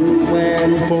you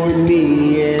and for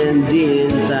me and the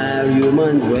entire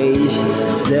human race.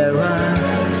 There are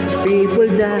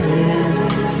people dying.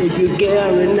 If you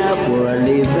care enough for a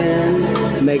living,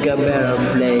 make a better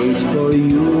place for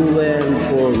you and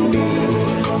for me.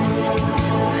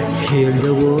 Heal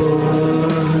the world,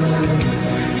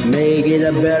 make it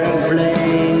a better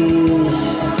place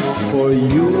for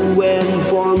you and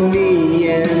for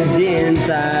me and the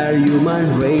entire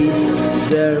human race.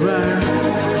 There are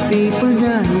people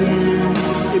dying.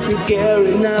 If you care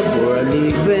enough for a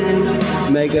living,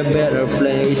 make a better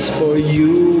place for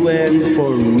you and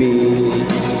for me.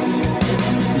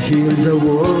 Heal the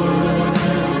world,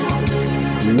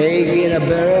 make it a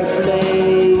better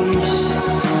place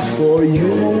for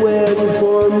you and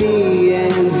for me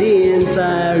and the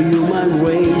entire human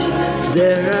race.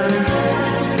 There are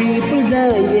people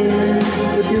dying.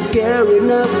 If you care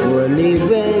enough for a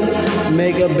living,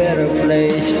 make a better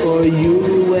place for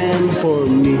you and for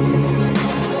me.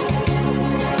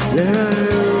 There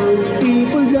are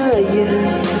people dying.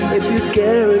 If you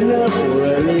care enough for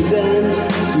a living,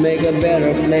 make a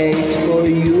better place for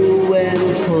you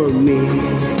and for me.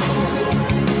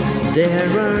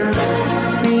 There are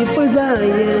people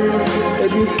dying.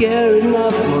 If you care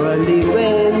enough for a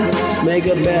living,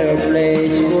 make a better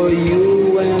place for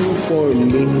you and for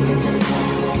me.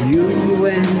 You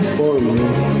and for me.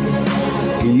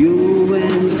 You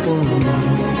and for me.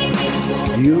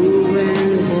 You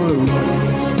and for me.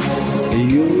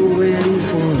 You and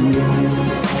for me.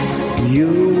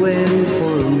 You and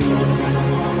for me.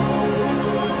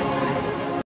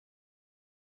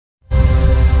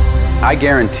 I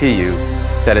guarantee you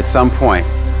that at some point,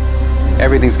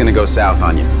 everything's gonna go south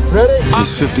on you.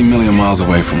 He's 50 million miles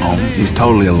away from home. He's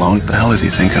totally alone. What the hell is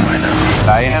he thinking right now?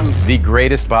 I am the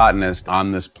greatest botanist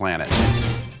on this planet.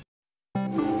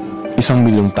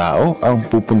 1,000,000 tao ang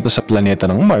pupunta sa planeta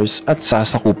ng Mars at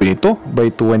sasakupin ito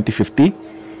by 2050.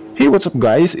 Hey, what's up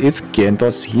guys? It's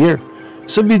Kentos here.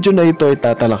 Sa video na ito ay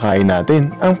tatalakayin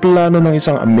natin ang plano ng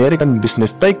isang American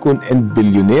business tycoon and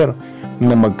billionaire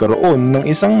na magkaroon ng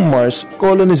isang Mars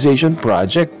colonization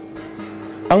project.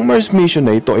 Ang Mars mission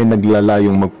na ito ay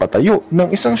naglalayong magpatayo ng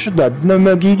isang syudad na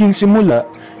magiging simula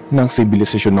ng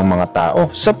sibilisasyon ng mga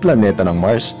tao sa planeta ng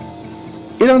Mars.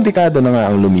 Ilang dekada na nga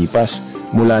ang lumipas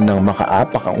mula nang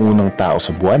makaapak ang unang tao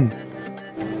sa buwan.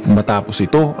 Matapos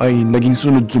ito ay naging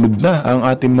sunod-sunod na ang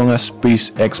ating mga space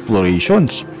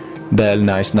explorations dahil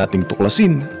nais nating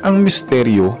tuklasin ang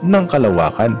misteryo ng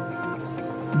kalawakan.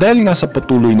 Dahil nga sa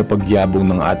patuloy na pagyabong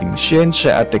ng ating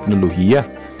siyensya at teknolohiya,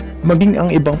 maging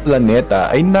ang ibang planeta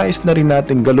ay nais na rin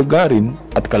nating galugarin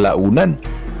at kalaunan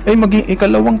ay maging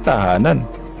ikalawang tahanan.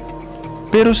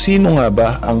 Pero sino nga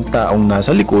ba ang taong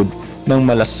nasa likod ng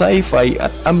mala sci-fi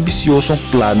at ambisyosong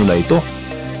plano na ito?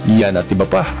 Yan at iba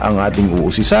pa ang ating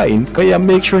uusisain, kaya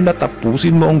make sure na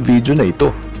tapusin mo ang video na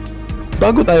ito.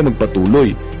 Bago tayo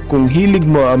magpatuloy, kung hilig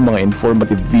mo ang mga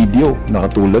informative video na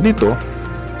katulad nito,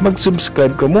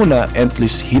 mag-subscribe ka muna and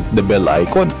please hit the bell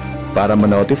icon para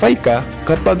ma-notify ka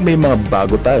kapag may mga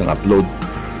bago tayong upload.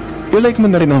 I-like mo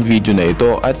na rin ang video na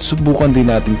ito at subukan din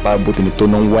nating paabutin ito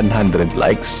ng 100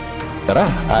 likes. Tara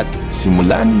at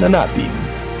simulan na natin!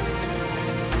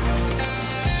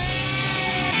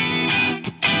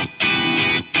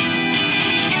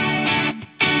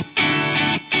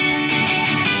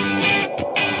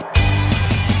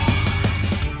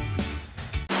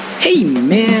 Hey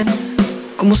man!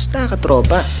 Kumusta ka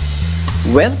tropa?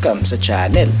 Welcome sa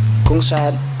channel kung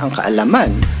saan ang kaalaman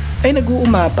ay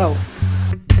nag-uumapaw.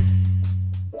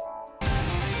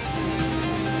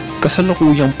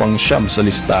 Kasalukuyang pang-siyam sa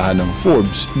listahan ng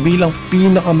Forbes bilang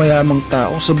pinakamayamang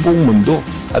tao sa buong mundo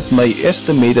at may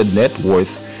estimated net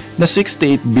worth na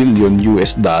 68 billion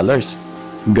US dollars.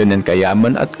 Ganyan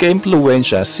kayaman at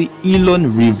kaimpluwensya si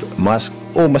Elon Reeve Musk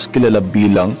o mas kilala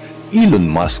bilang Elon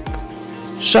Musk.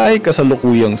 Siya ay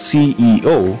kasalukuyang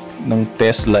CEO ng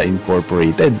Tesla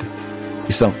Incorporated,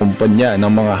 isang kumpanya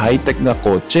ng mga high-tech na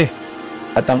kotse,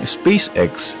 at ang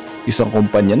SpaceX, isang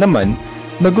kumpanya naman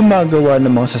na gumagawa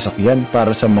ng mga sasakyan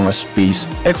para sa mga space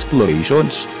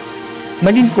explorations.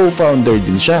 Naging co-founder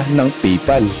din siya ng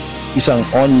PayPal, isang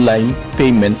online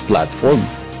payment platform.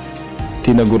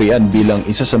 Tinagurian bilang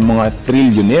isa sa mga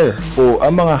trillionaire o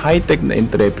ang mga high-tech na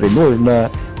entrepreneur na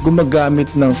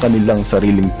gumagamit ng kanilang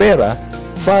sariling pera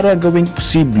para gawing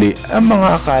posible ang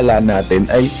mga akala natin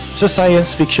ay sa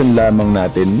science fiction lamang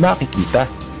natin makikita.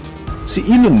 Si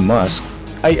Elon Musk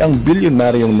ay ang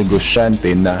bilyonaryong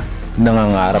negosyante na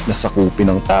nangangarap na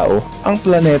sakupin ng tao ang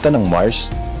planeta ng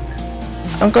Mars.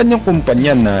 Ang kanyang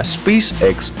kumpanya na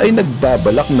SpaceX ay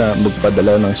nagbabalak na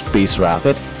magpadala ng space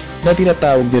rocket na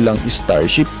tinatawag nilang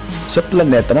Starship sa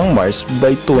planeta ng Mars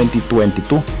by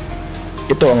 2022.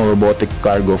 Ito ang robotic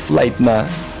cargo flight na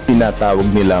tinatawag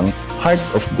nilang Heart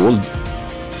of Gold.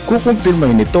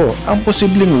 Kukumpirmahin nito ang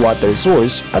posibleng water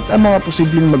source at ang mga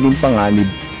posibleng maging panganib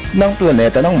ng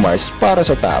planeta ng Mars para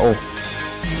sa tao.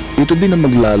 Ito din ang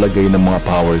maglalagay ng mga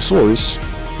power source,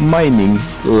 mining,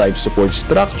 life support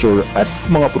structure at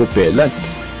mga propellant.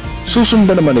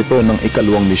 Susundan naman ito ng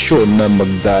ikalawang misyon na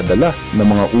magdadala ng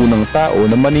mga unang tao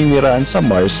na maninirahan sa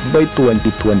Mars by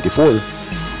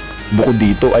 2024. Bukod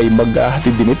dito ay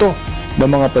maghahatid din ito ng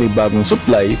mga panibagong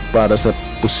supply para sa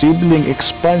posibleng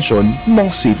expansion ng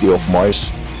City of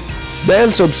Mars.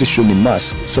 Dahil sa obsesyon ni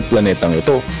Musk sa planetang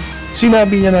ito,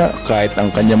 sinabi niya na kahit ang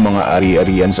kanyang mga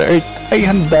ari-arian sa Earth ay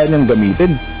handa niyang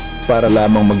gamitin para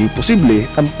lamang maging posible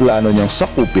ang plano niyang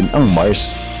sakupin ang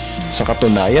Mars. Sa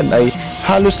katunayan ay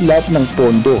halos lahat ng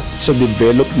pondo sa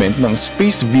development ng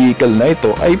space vehicle na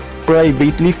ito ay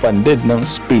privately funded ng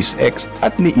SpaceX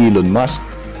at ni Elon Musk.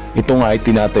 Ito nga ay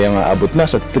tinatayang aabot na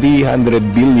sa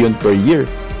 300 billion per year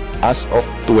as of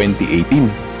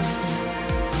 2018.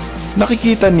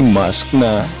 Nakikita ni Musk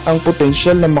na ang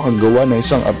potensyal na makagawa ng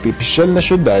isang artificial na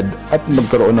syudad at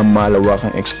magkaroon ng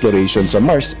malawakang exploration sa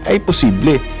Mars ay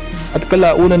posible at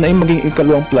kalaunan ay maging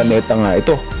ikalawang planeta nga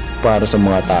ito para sa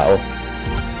mga tao.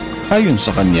 Ayon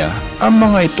sa kanya, ang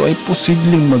mga ito ay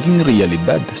posibleng maging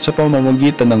realidad sa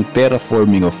pamamagitan ng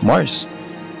terraforming of Mars.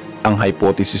 Ang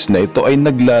hypothesis na ito ay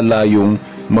naglalayong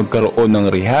magkaroon ng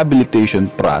rehabilitation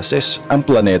process ang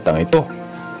planetang ito.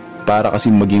 Para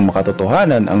kasi maging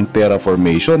makatotohanan ang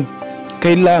terraformation,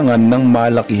 kailangan ng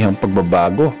malakihang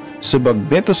pagbabago sa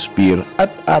magnetosphere at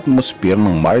atmosphere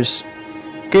ng Mars.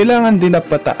 Kailangan din na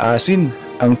pataasin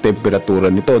ang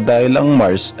temperatura nito dahil ang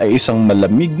Mars ay isang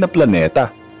malamig na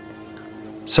planeta.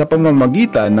 Sa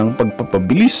pamamagitan ng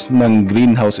pagpapabilis ng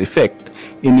greenhouse effect,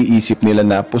 iniisip nila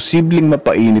na posibleng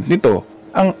mapainit nito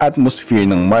ang atmosphere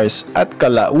ng Mars at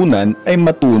kalaunan ay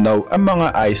matunaw ang mga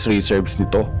ice reserves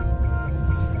nito.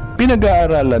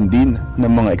 Pinag-aaralan din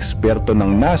ng mga eksperto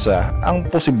ng NASA ang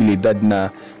posibilidad na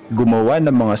gumawa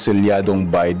ng mga selyadong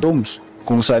biodomes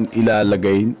kung saan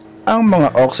ilalagay ang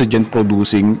mga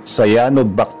oxygen-producing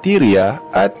cyanobacteria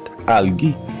at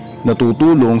algae na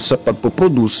tutulong sa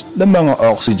pagpoproduce ng mga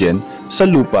oxygen sa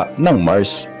lupa ng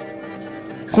Mars.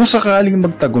 Kung sakaling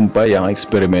magtagumpay ang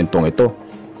eksperimentong ito,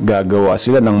 gagawa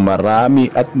sila ng marami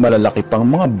at malalaki pang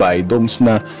mga biodomes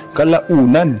na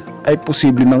kalaunan ay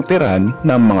posible ng tirahan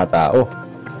ng mga tao.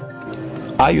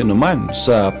 Ayon naman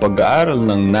sa pag-aaral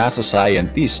ng NASA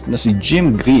scientist na si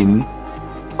Jim Green,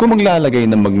 kung maglalagay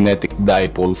ng magnetic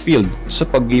dipole field sa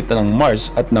pagitan ng Mars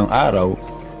at ng Araw,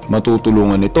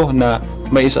 matutulungan ito na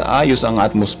maisaayos ang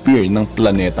atmosphere ng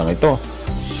planetang ito.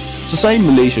 Sa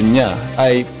simulation niya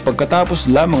ay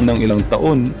pagkatapos lamang ng ilang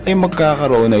taon ay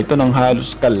magkakaroon na ito ng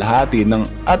halos kalahati ng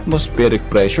atmospheric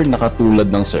pressure na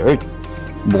katulad ng sa Earth.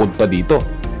 Bukod pa dito,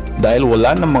 dahil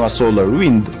wala ng mga solar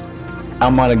wind,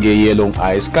 ang mga nagyayelong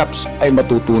ice caps ay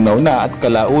matutunaw na at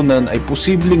kalaunan ay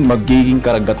posibleng magiging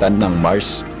karagatan ng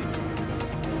Mars.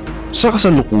 Sa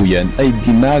kasalukuyan ay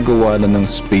ginagawa na ng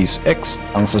SpaceX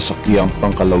ang sasakyang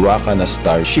pangkalawakan na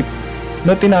Starship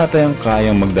na tinatayang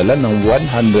kayang magdala ng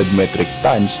 100 metric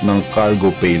tons ng cargo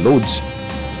payloads.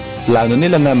 Plano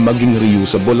nila na maging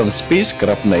reusable ang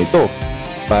spacecraft na ito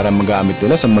para magamit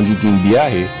nila sa magiging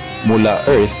biyahe mula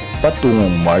Earth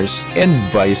patungong Mars and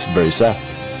vice versa.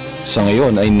 Sa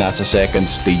ngayon ay nasa second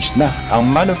stage na ang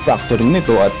manufacturing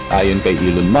nito at ayon kay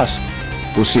Elon Musk,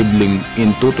 posibleng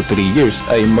in 2 to 3 years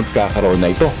ay magkakaroon na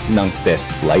ito ng test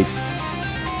flight.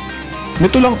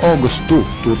 Nito lang August 2,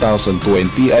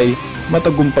 2020 ay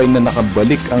matagumpay na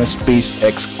nakabalik ang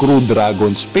SpaceX Crew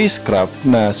Dragon spacecraft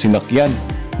na sinakyan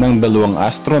ng 2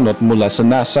 astronaut mula sa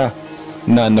NASA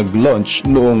na nag-launch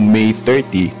noong May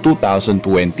 30,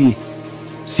 2020.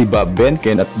 Si Bob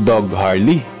Behnken at Doug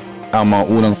Hurley ang mga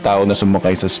unang tao na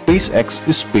sumakay sa SpaceX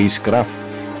spacecraft.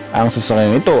 Ang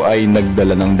sasakyang ito ay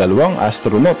nagdala ng 2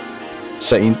 astronaut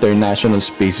sa International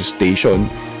Space Station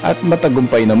at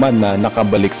matagumpay naman na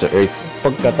nakabalik sa Earth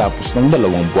pagkatapos ng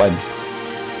 2 buwan.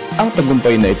 Ang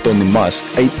tagumpay na ito ni Musk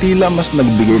ay tila mas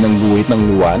nagbigay ng guhit ng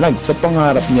liwanag sa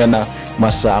pangarap niya na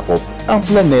masakop ang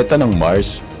planeta ng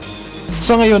Mars.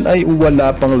 Sa ngayon ay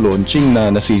wala pang launching na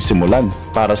nasisimulan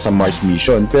para sa Mars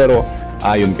mission pero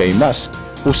ayon kay Musk,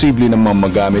 posible namang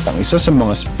magamit ang isa sa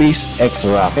mga SpaceX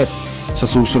rocket sa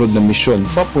susunod na misyon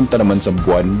papunta naman sa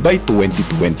buwan by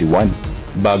 2021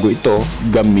 bago ito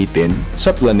gamitin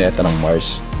sa planeta ng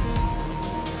Mars.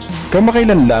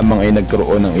 Kamakailan lamang ay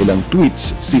nagkaroon ng ilang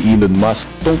tweets si Elon Musk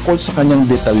tungkol sa kanyang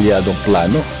detalyadong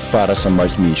plano para sa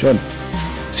Mars mission.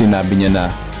 Sinabi niya na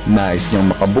Nais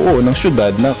niyang makabuo ng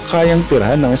syudad na kayang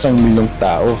tirhan ng 1,000,000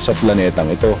 tao sa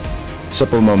planetang ito sa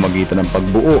pamamagitan ng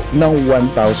pagbuo ng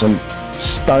 1,000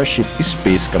 Starship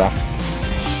spacecraft.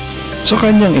 Sa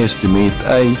kanyang estimate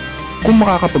ay kung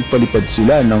makakapagpalipad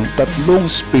sila ng 3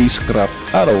 spacecraft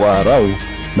araw-araw,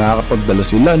 nakakapagdala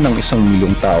sila ng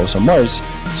 1,000,000 tao sa Mars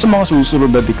sa mga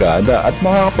susunod na dekada at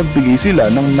makakapagbigay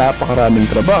sila ng napakaraming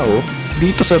trabaho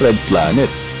dito sa Red Planet.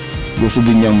 Gusto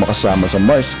din niyang makasama sa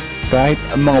Mars kahit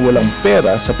ang mga walang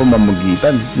pera sa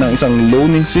pamamagitan ng isang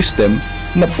loaning system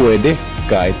na pwede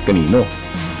kahit kanino.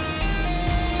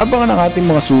 Abangan ang ating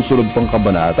mga susunod pang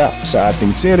kabanata sa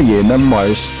ating serye ng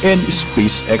Mars and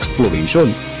Space Exploration.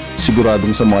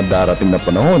 Siguradong sa mga darating na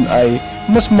panahon ay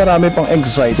mas marami pang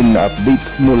exciting na update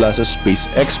mula sa space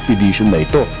expedition na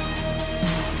ito.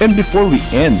 And before we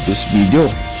end this video,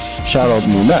 shoutout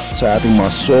muna sa ating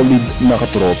mga solid na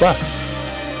katropa: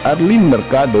 Arlene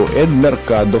Mercado and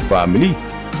Mercado Family,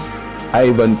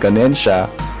 Ivan Canencia,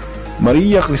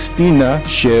 Maria Cristina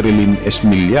Sherilyn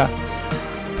Esmilia,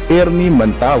 Ernie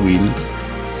Mantawil,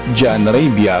 Jan Ray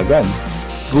Biagan,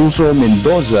 Russo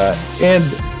Mendoza, and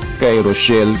kay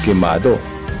Rochelle Quemado.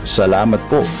 Salamat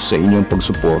po sa inyong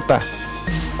pagsuporta.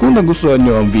 Kung nagustuhan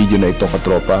nyo ang video na ito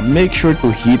katropa, make sure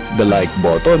to hit the like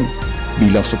button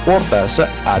bilang suporta sa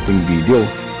ating video.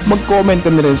 Mag-comment ka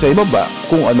na rin sa ibaba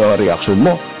kung ano ang reaction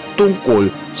mo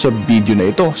tungkol sa video na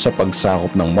ito sa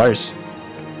pagsakop ng Mars.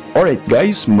 Alright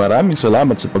guys, maraming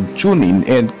salamat sa pag-tune in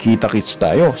and kita-kits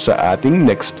tayo sa ating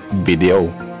next video.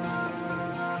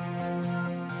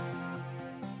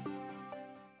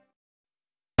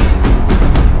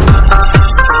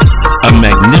 A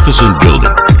magnificent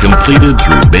building completed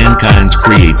through mankind's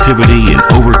creativity in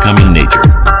overcoming nature.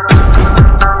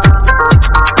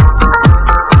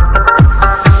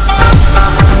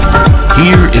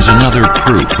 Here is another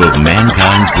proof of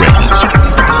mankind's greatness.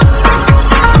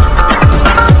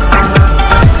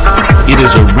 It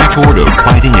is a record of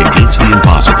fighting against the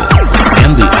impossible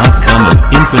and the outcome of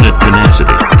infinite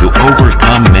tenacity to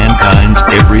overcome mankind's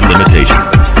every limitation.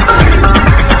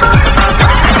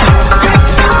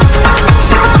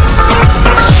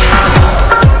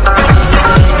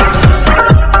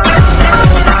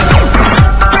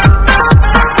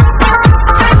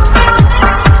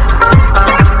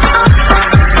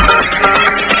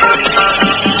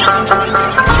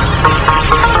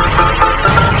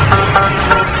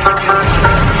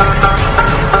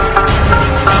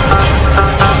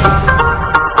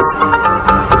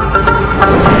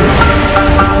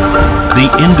 The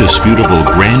indisputable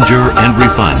grandeur and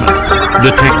refinement,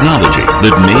 the technology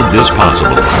that made this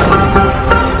possible.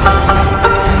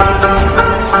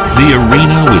 The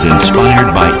arena was inspired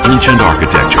by ancient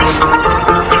architecture.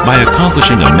 By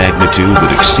accomplishing a magnitude that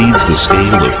exceeds the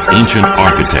scale of ancient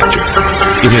architecture,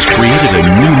 it has created a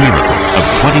new miracle of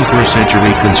 21st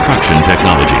century construction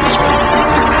technologies.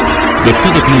 The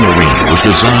Philippine Arena was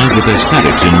designed with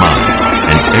aesthetics in mind,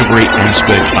 and every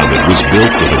aspect of it was built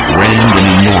with a grand and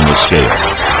enormous scale.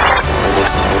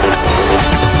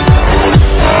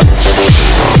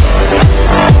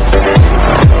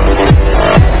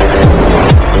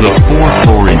 The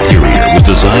 4-floor interior was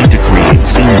designed to create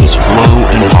seamless flow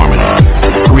and harmony,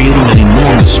 creating an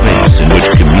enormous space in which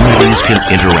communities can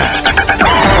interact.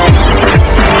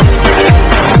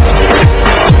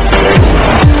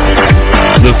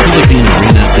 The Philippine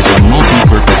Arena is a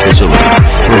multi-purpose facility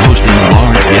for hosting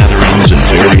large gatherings and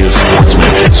various sports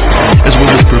matches, as well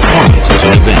as performances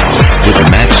and events with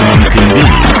maximum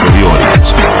convenience for the audience.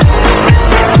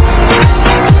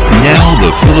 Now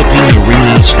the Philippine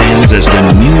Arena stands as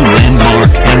the new landmark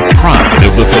and pride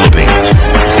of the Philippines.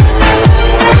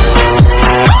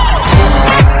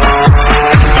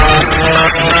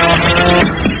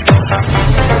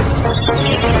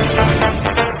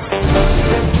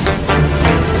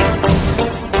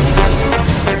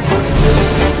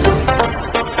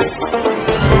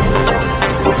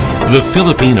 The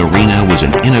Philippine Arena was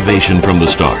an innovation from the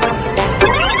start.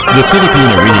 The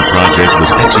Philippine Arena project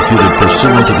was executed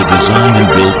pursuant to the design and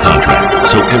build contract,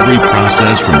 so every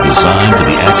process from design to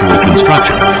the actual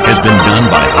construction has been done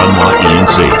by Hanwha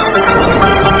E&C.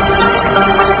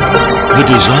 The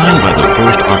design by the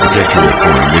first architectural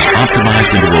firm was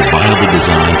optimized into a viable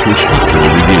design through structural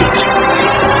reviews.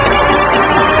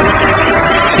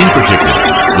 In particular,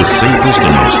 the safest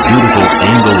and most beautiful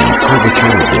angle and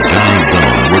curvature of the giant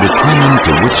dome were determined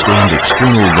to withstand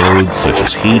external loads such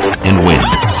as heat and wind.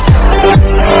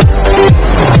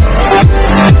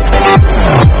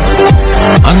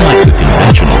 Unlike the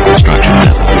conventional construction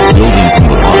method of building from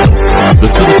the bottom, the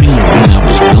Philippine Arena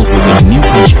was built with a new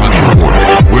construction order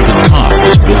where the top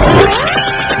was built first.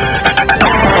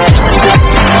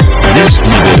 This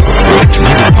innovative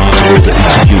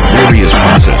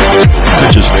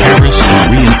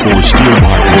reinforced steel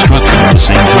bar construction at the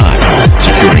same time,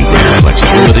 securing greater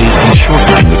flexibility and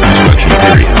shortening the construction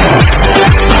period.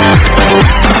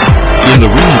 In the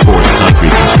reinforced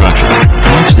concrete construction,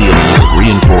 twice the amount of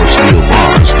reinforced steel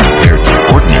bars compared to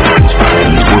ordinary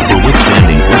constructions were for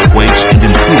withstanding earthquakes and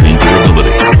improving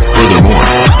durability. Furthermore,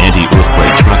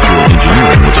 anti-earthquake structural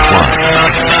engineering was applied.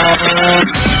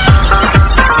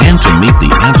 And to meet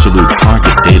the absolute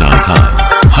target date on time,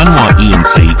 Hanwha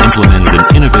E&C implemented an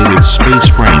innovative space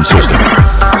frame system.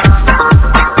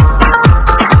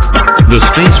 The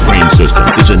space frame system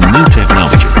is a new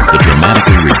technology that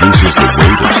dramatically reduces the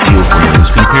weight of steel frames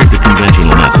compared to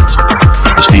conventional methods.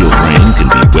 The steel frame can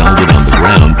be welded on the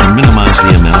ground to minimize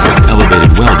the amount of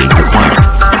elevated welding required.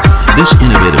 This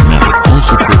innovative method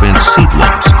also prevents seat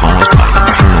loss caused by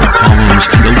internal columns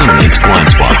and eliminates blind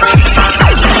spots.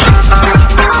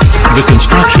 The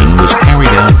construction was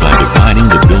carried out by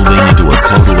dividing the building into a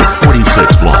total of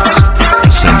 46 blocks,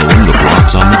 assembling the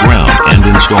blocks on the ground and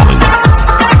installing them.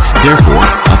 Therefore,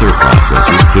 other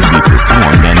processes could be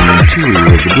performed on the interior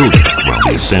of the building while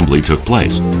the assembly took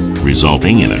place,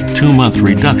 resulting in a 2-month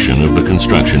reduction of the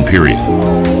construction period.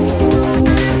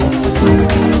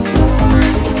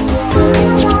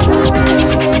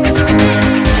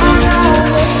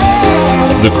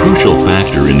 The crucial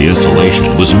factor in the installation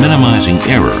was minimizing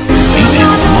error through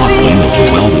detailed modeling of the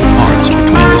welded parts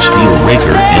between the steel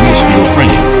raker and the steel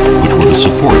frame, which were to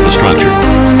support the structure.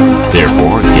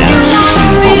 Therefore, gaps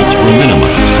between bolts were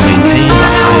minimized to maintain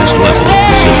the highest level of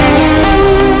precision.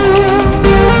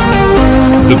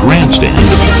 The grandstand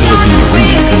of the Philippine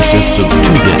Arena consists of 2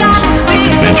 decks. The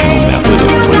conventional method of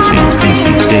placing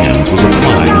PC stands was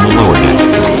applied on the lower deck.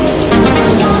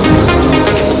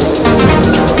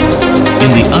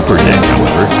 In the upper deck,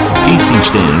 however, PC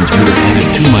stands would have added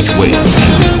too much weight and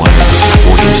required the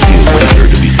supporting steel raker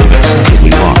to become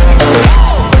excessively large.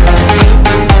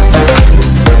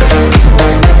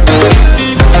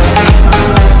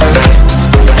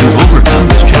 To overcome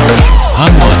this challenge,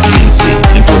 Hanwha E&C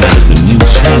implemented the new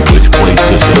sandwich plate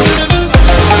system.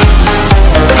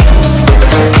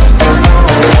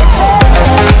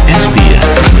 SPS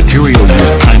is material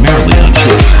used primarily on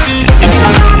ships, and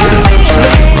implementing it in a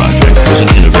construction project was an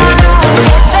innovation.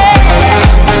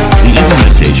 The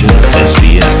implementation of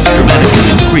SPS dramatically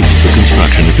increased the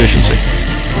construction efficiency.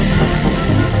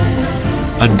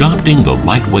 Adopting the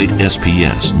lightweight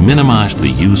SPS minimized the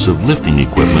use of lifting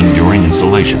equipment during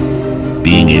installation.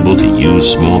 Being able to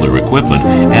use smaller equipment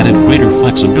added greater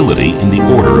flexibility in the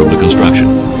order of the construction.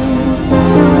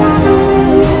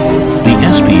 The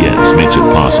SPS makes it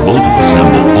possible to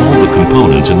assemble all the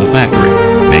components in the factory,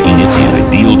 making it the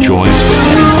ideal choice for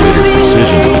adding greater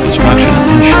precision to the construction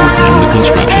and shortening the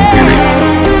construction period.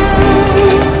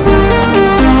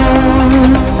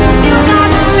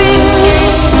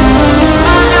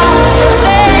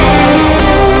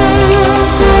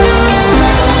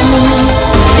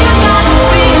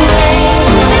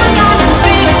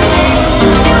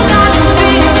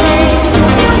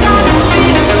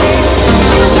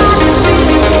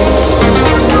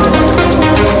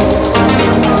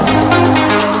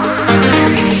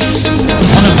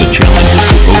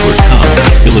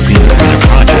 Philippine Arena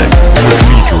project was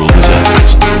natural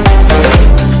disasters.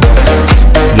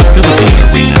 The Philippine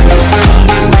Arena was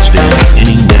designed to withstand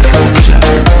any natural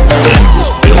disaster and was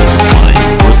built applying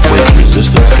earthquake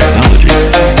resistance technology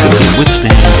that could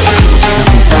withstand up to a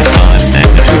 7.5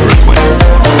 magnitude earthquake.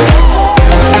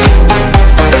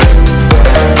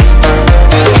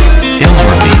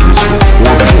 LRVs with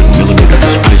 400mm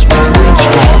displacement were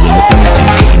installed in the connecting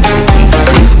joints between the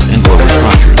roof and lower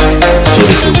structures so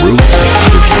that the roof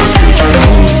structures can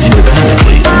move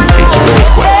independently in case of an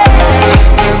earthquake.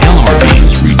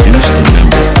 LRVs reduce the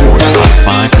member force by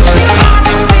 5 to 6 times.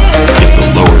 If the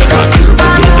lower structure of the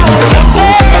building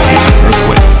trembles in case of an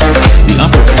earthquake, the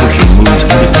upper portion moves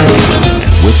independently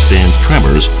and withstands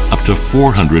tremors up to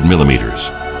 400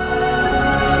 millimeters.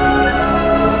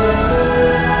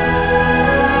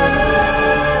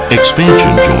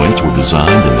 Expansion joints were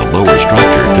designed in the lower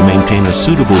structure to maintain a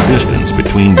suitable distance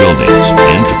between buildings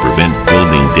and to prevent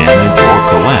building damage or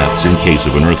collapse in case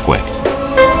of an earthquake.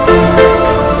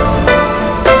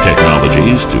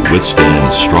 Technologies to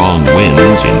withstand strong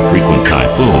winds in frequent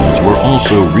typhoons were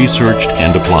also researched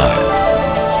and applied.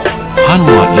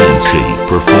 Hanwha E&C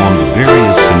performed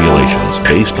various simulations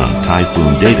based on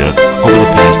typhoon data over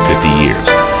the past 50 years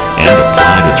and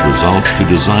applied its results to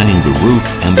designing the roof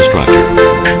and the structure.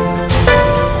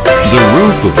 The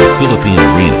roof of the Philippine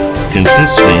Arena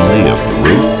consists mainly of the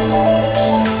roof,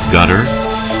 gutter,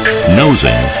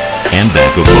 nosing, and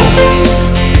back of bowl.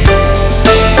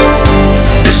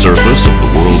 The surface of the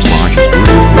world's largest roof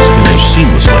was finished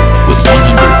seamlessly with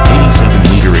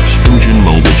 187-meter extrusion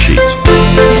molded sheets.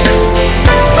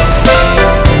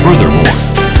 Furthermore,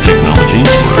 technologies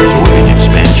for absorbing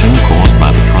expansion caused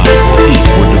by the tropical heat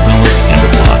were developed and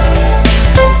applied.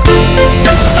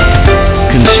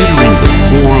 Considering the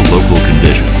poor local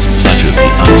conditions, such as the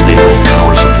unstable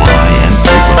power supply and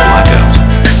frequent blackouts,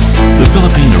 the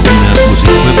Philippine Arena was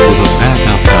equipped with a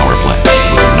backup power plant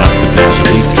with enough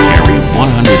capacity to carry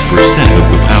 100% of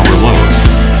the power load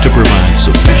to provide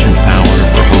sufficient power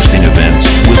for hosting events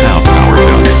without power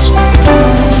failures.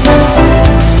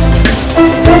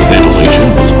 The ventilation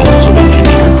was also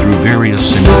engineered through various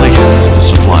simulations to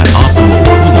supply optimal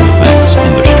cooling effects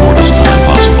in the shortest time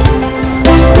possible.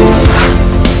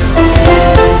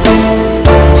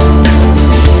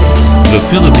 The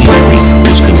Philippine Arena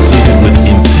was completed with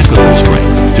impeccable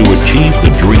strength to achieve the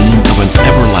dream of an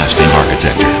everlasting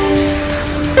architecture.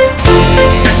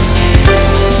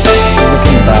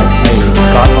 Looking back,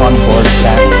 I got on board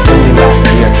that only last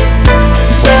year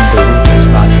when the roof was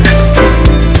not yet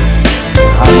complete.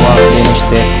 Hanwha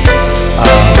finished it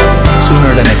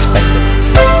sooner than expected.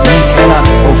 We cannot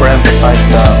overemphasize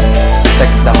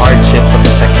the hardships of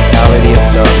the technicality of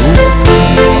the roof,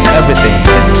 everything.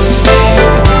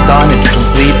 It's done, it's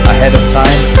complete ahead of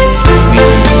time.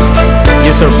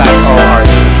 You surpassed all our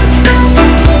expectations.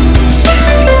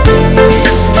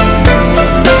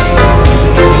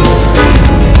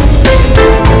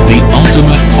 The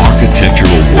ultimate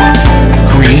architectural work,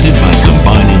 created by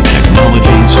combining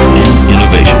technologies and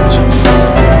innovations.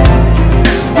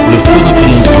 The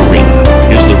Philippine Arena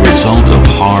is the result of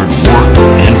hard work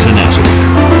and tenacity,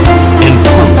 and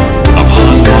proof of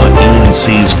Hanwha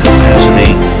E&C's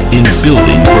capacity in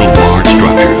building for large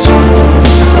structures.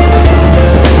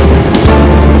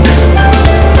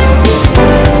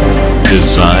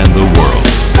 Design the world.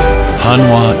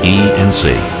 Hanwha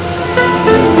E&C.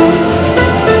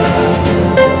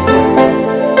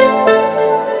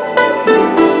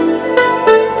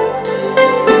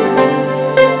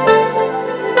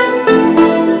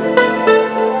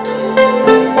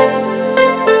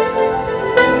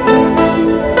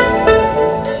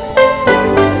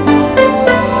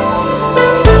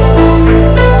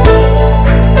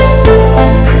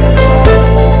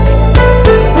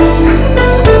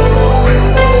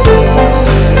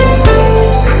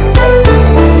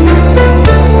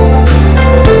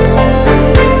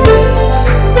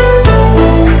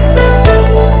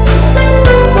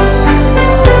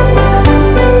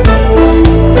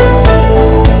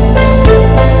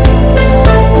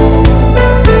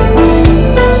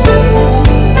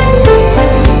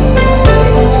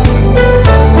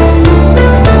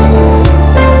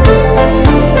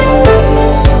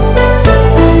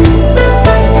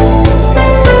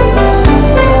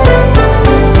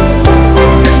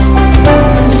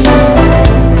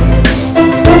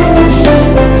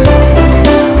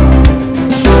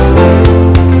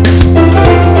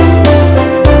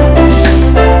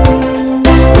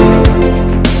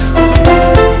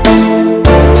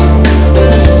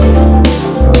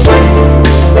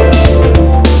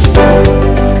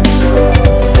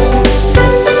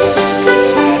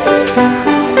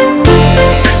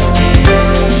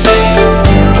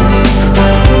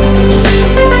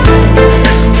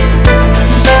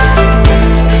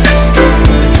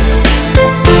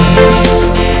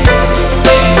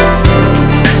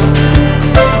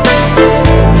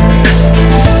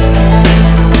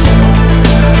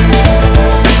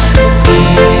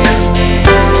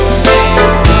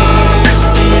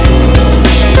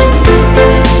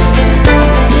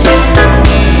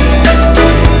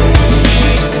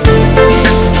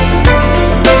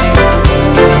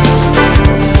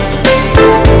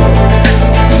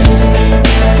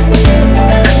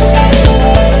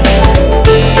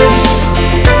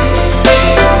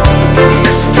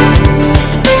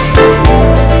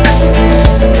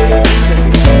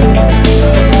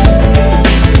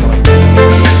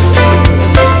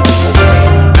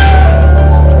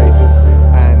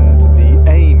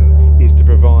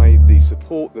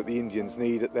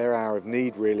 Need at their hour of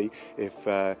need, really, if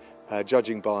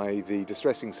judging by the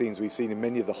distressing scenes we've seen in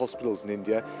many of the hospitals in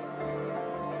India.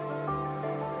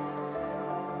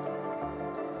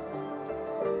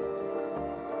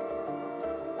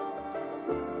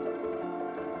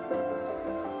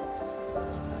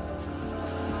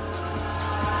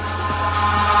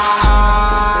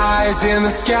 Eyes in the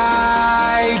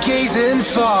sky, gazing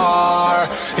far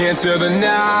into the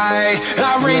night.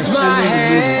 I raise my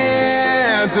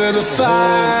hand to the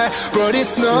fire, but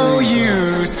it's no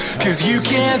use, 'cause you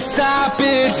can't stop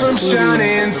it from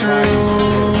shining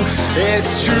through.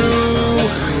 It's true,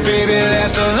 baby,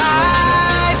 let the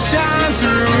light shine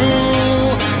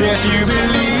through. If if you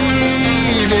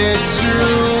believe it's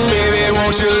true. Baby,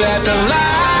 won't you let the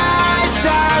light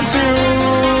shine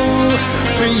through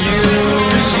for you,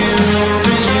 for you,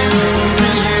 for you, for you,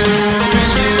 for you, for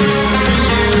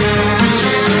you, for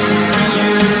you, for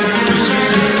you, for you.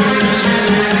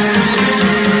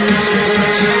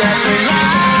 Won't you let the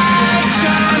light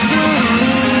shine through?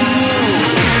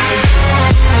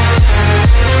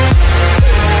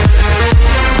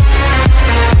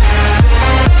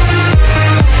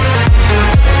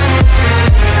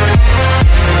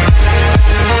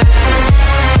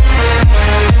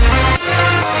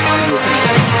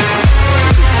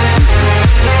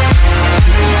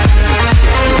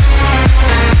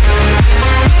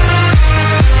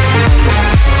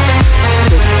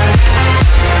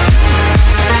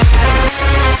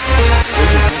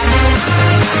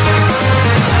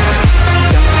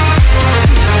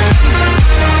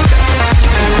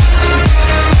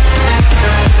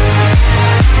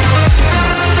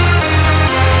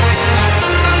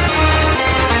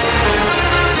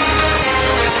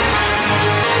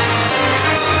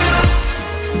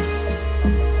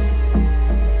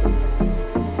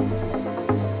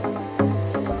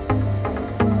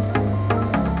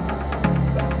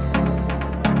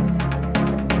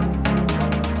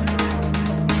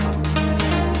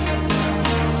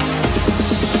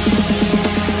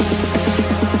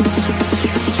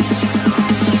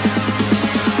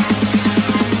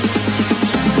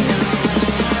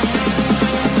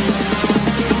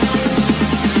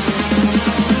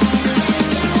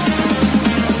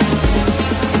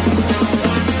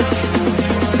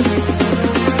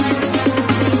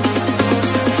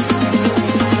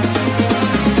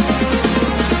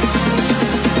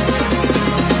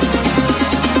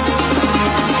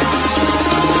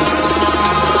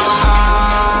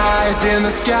 In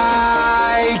the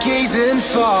sky, gazing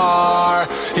far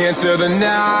into the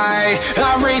night,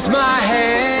 I raise my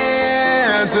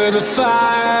hand to the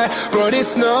fire, but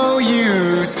it's no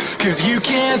use, 'cause you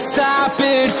can't stop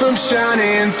it from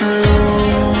shining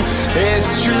through.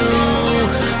 It's true,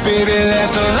 baby,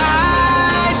 let the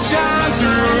light shine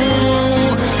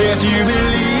through. If you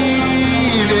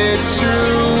believe it's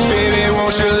true, baby,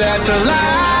 won't you let the light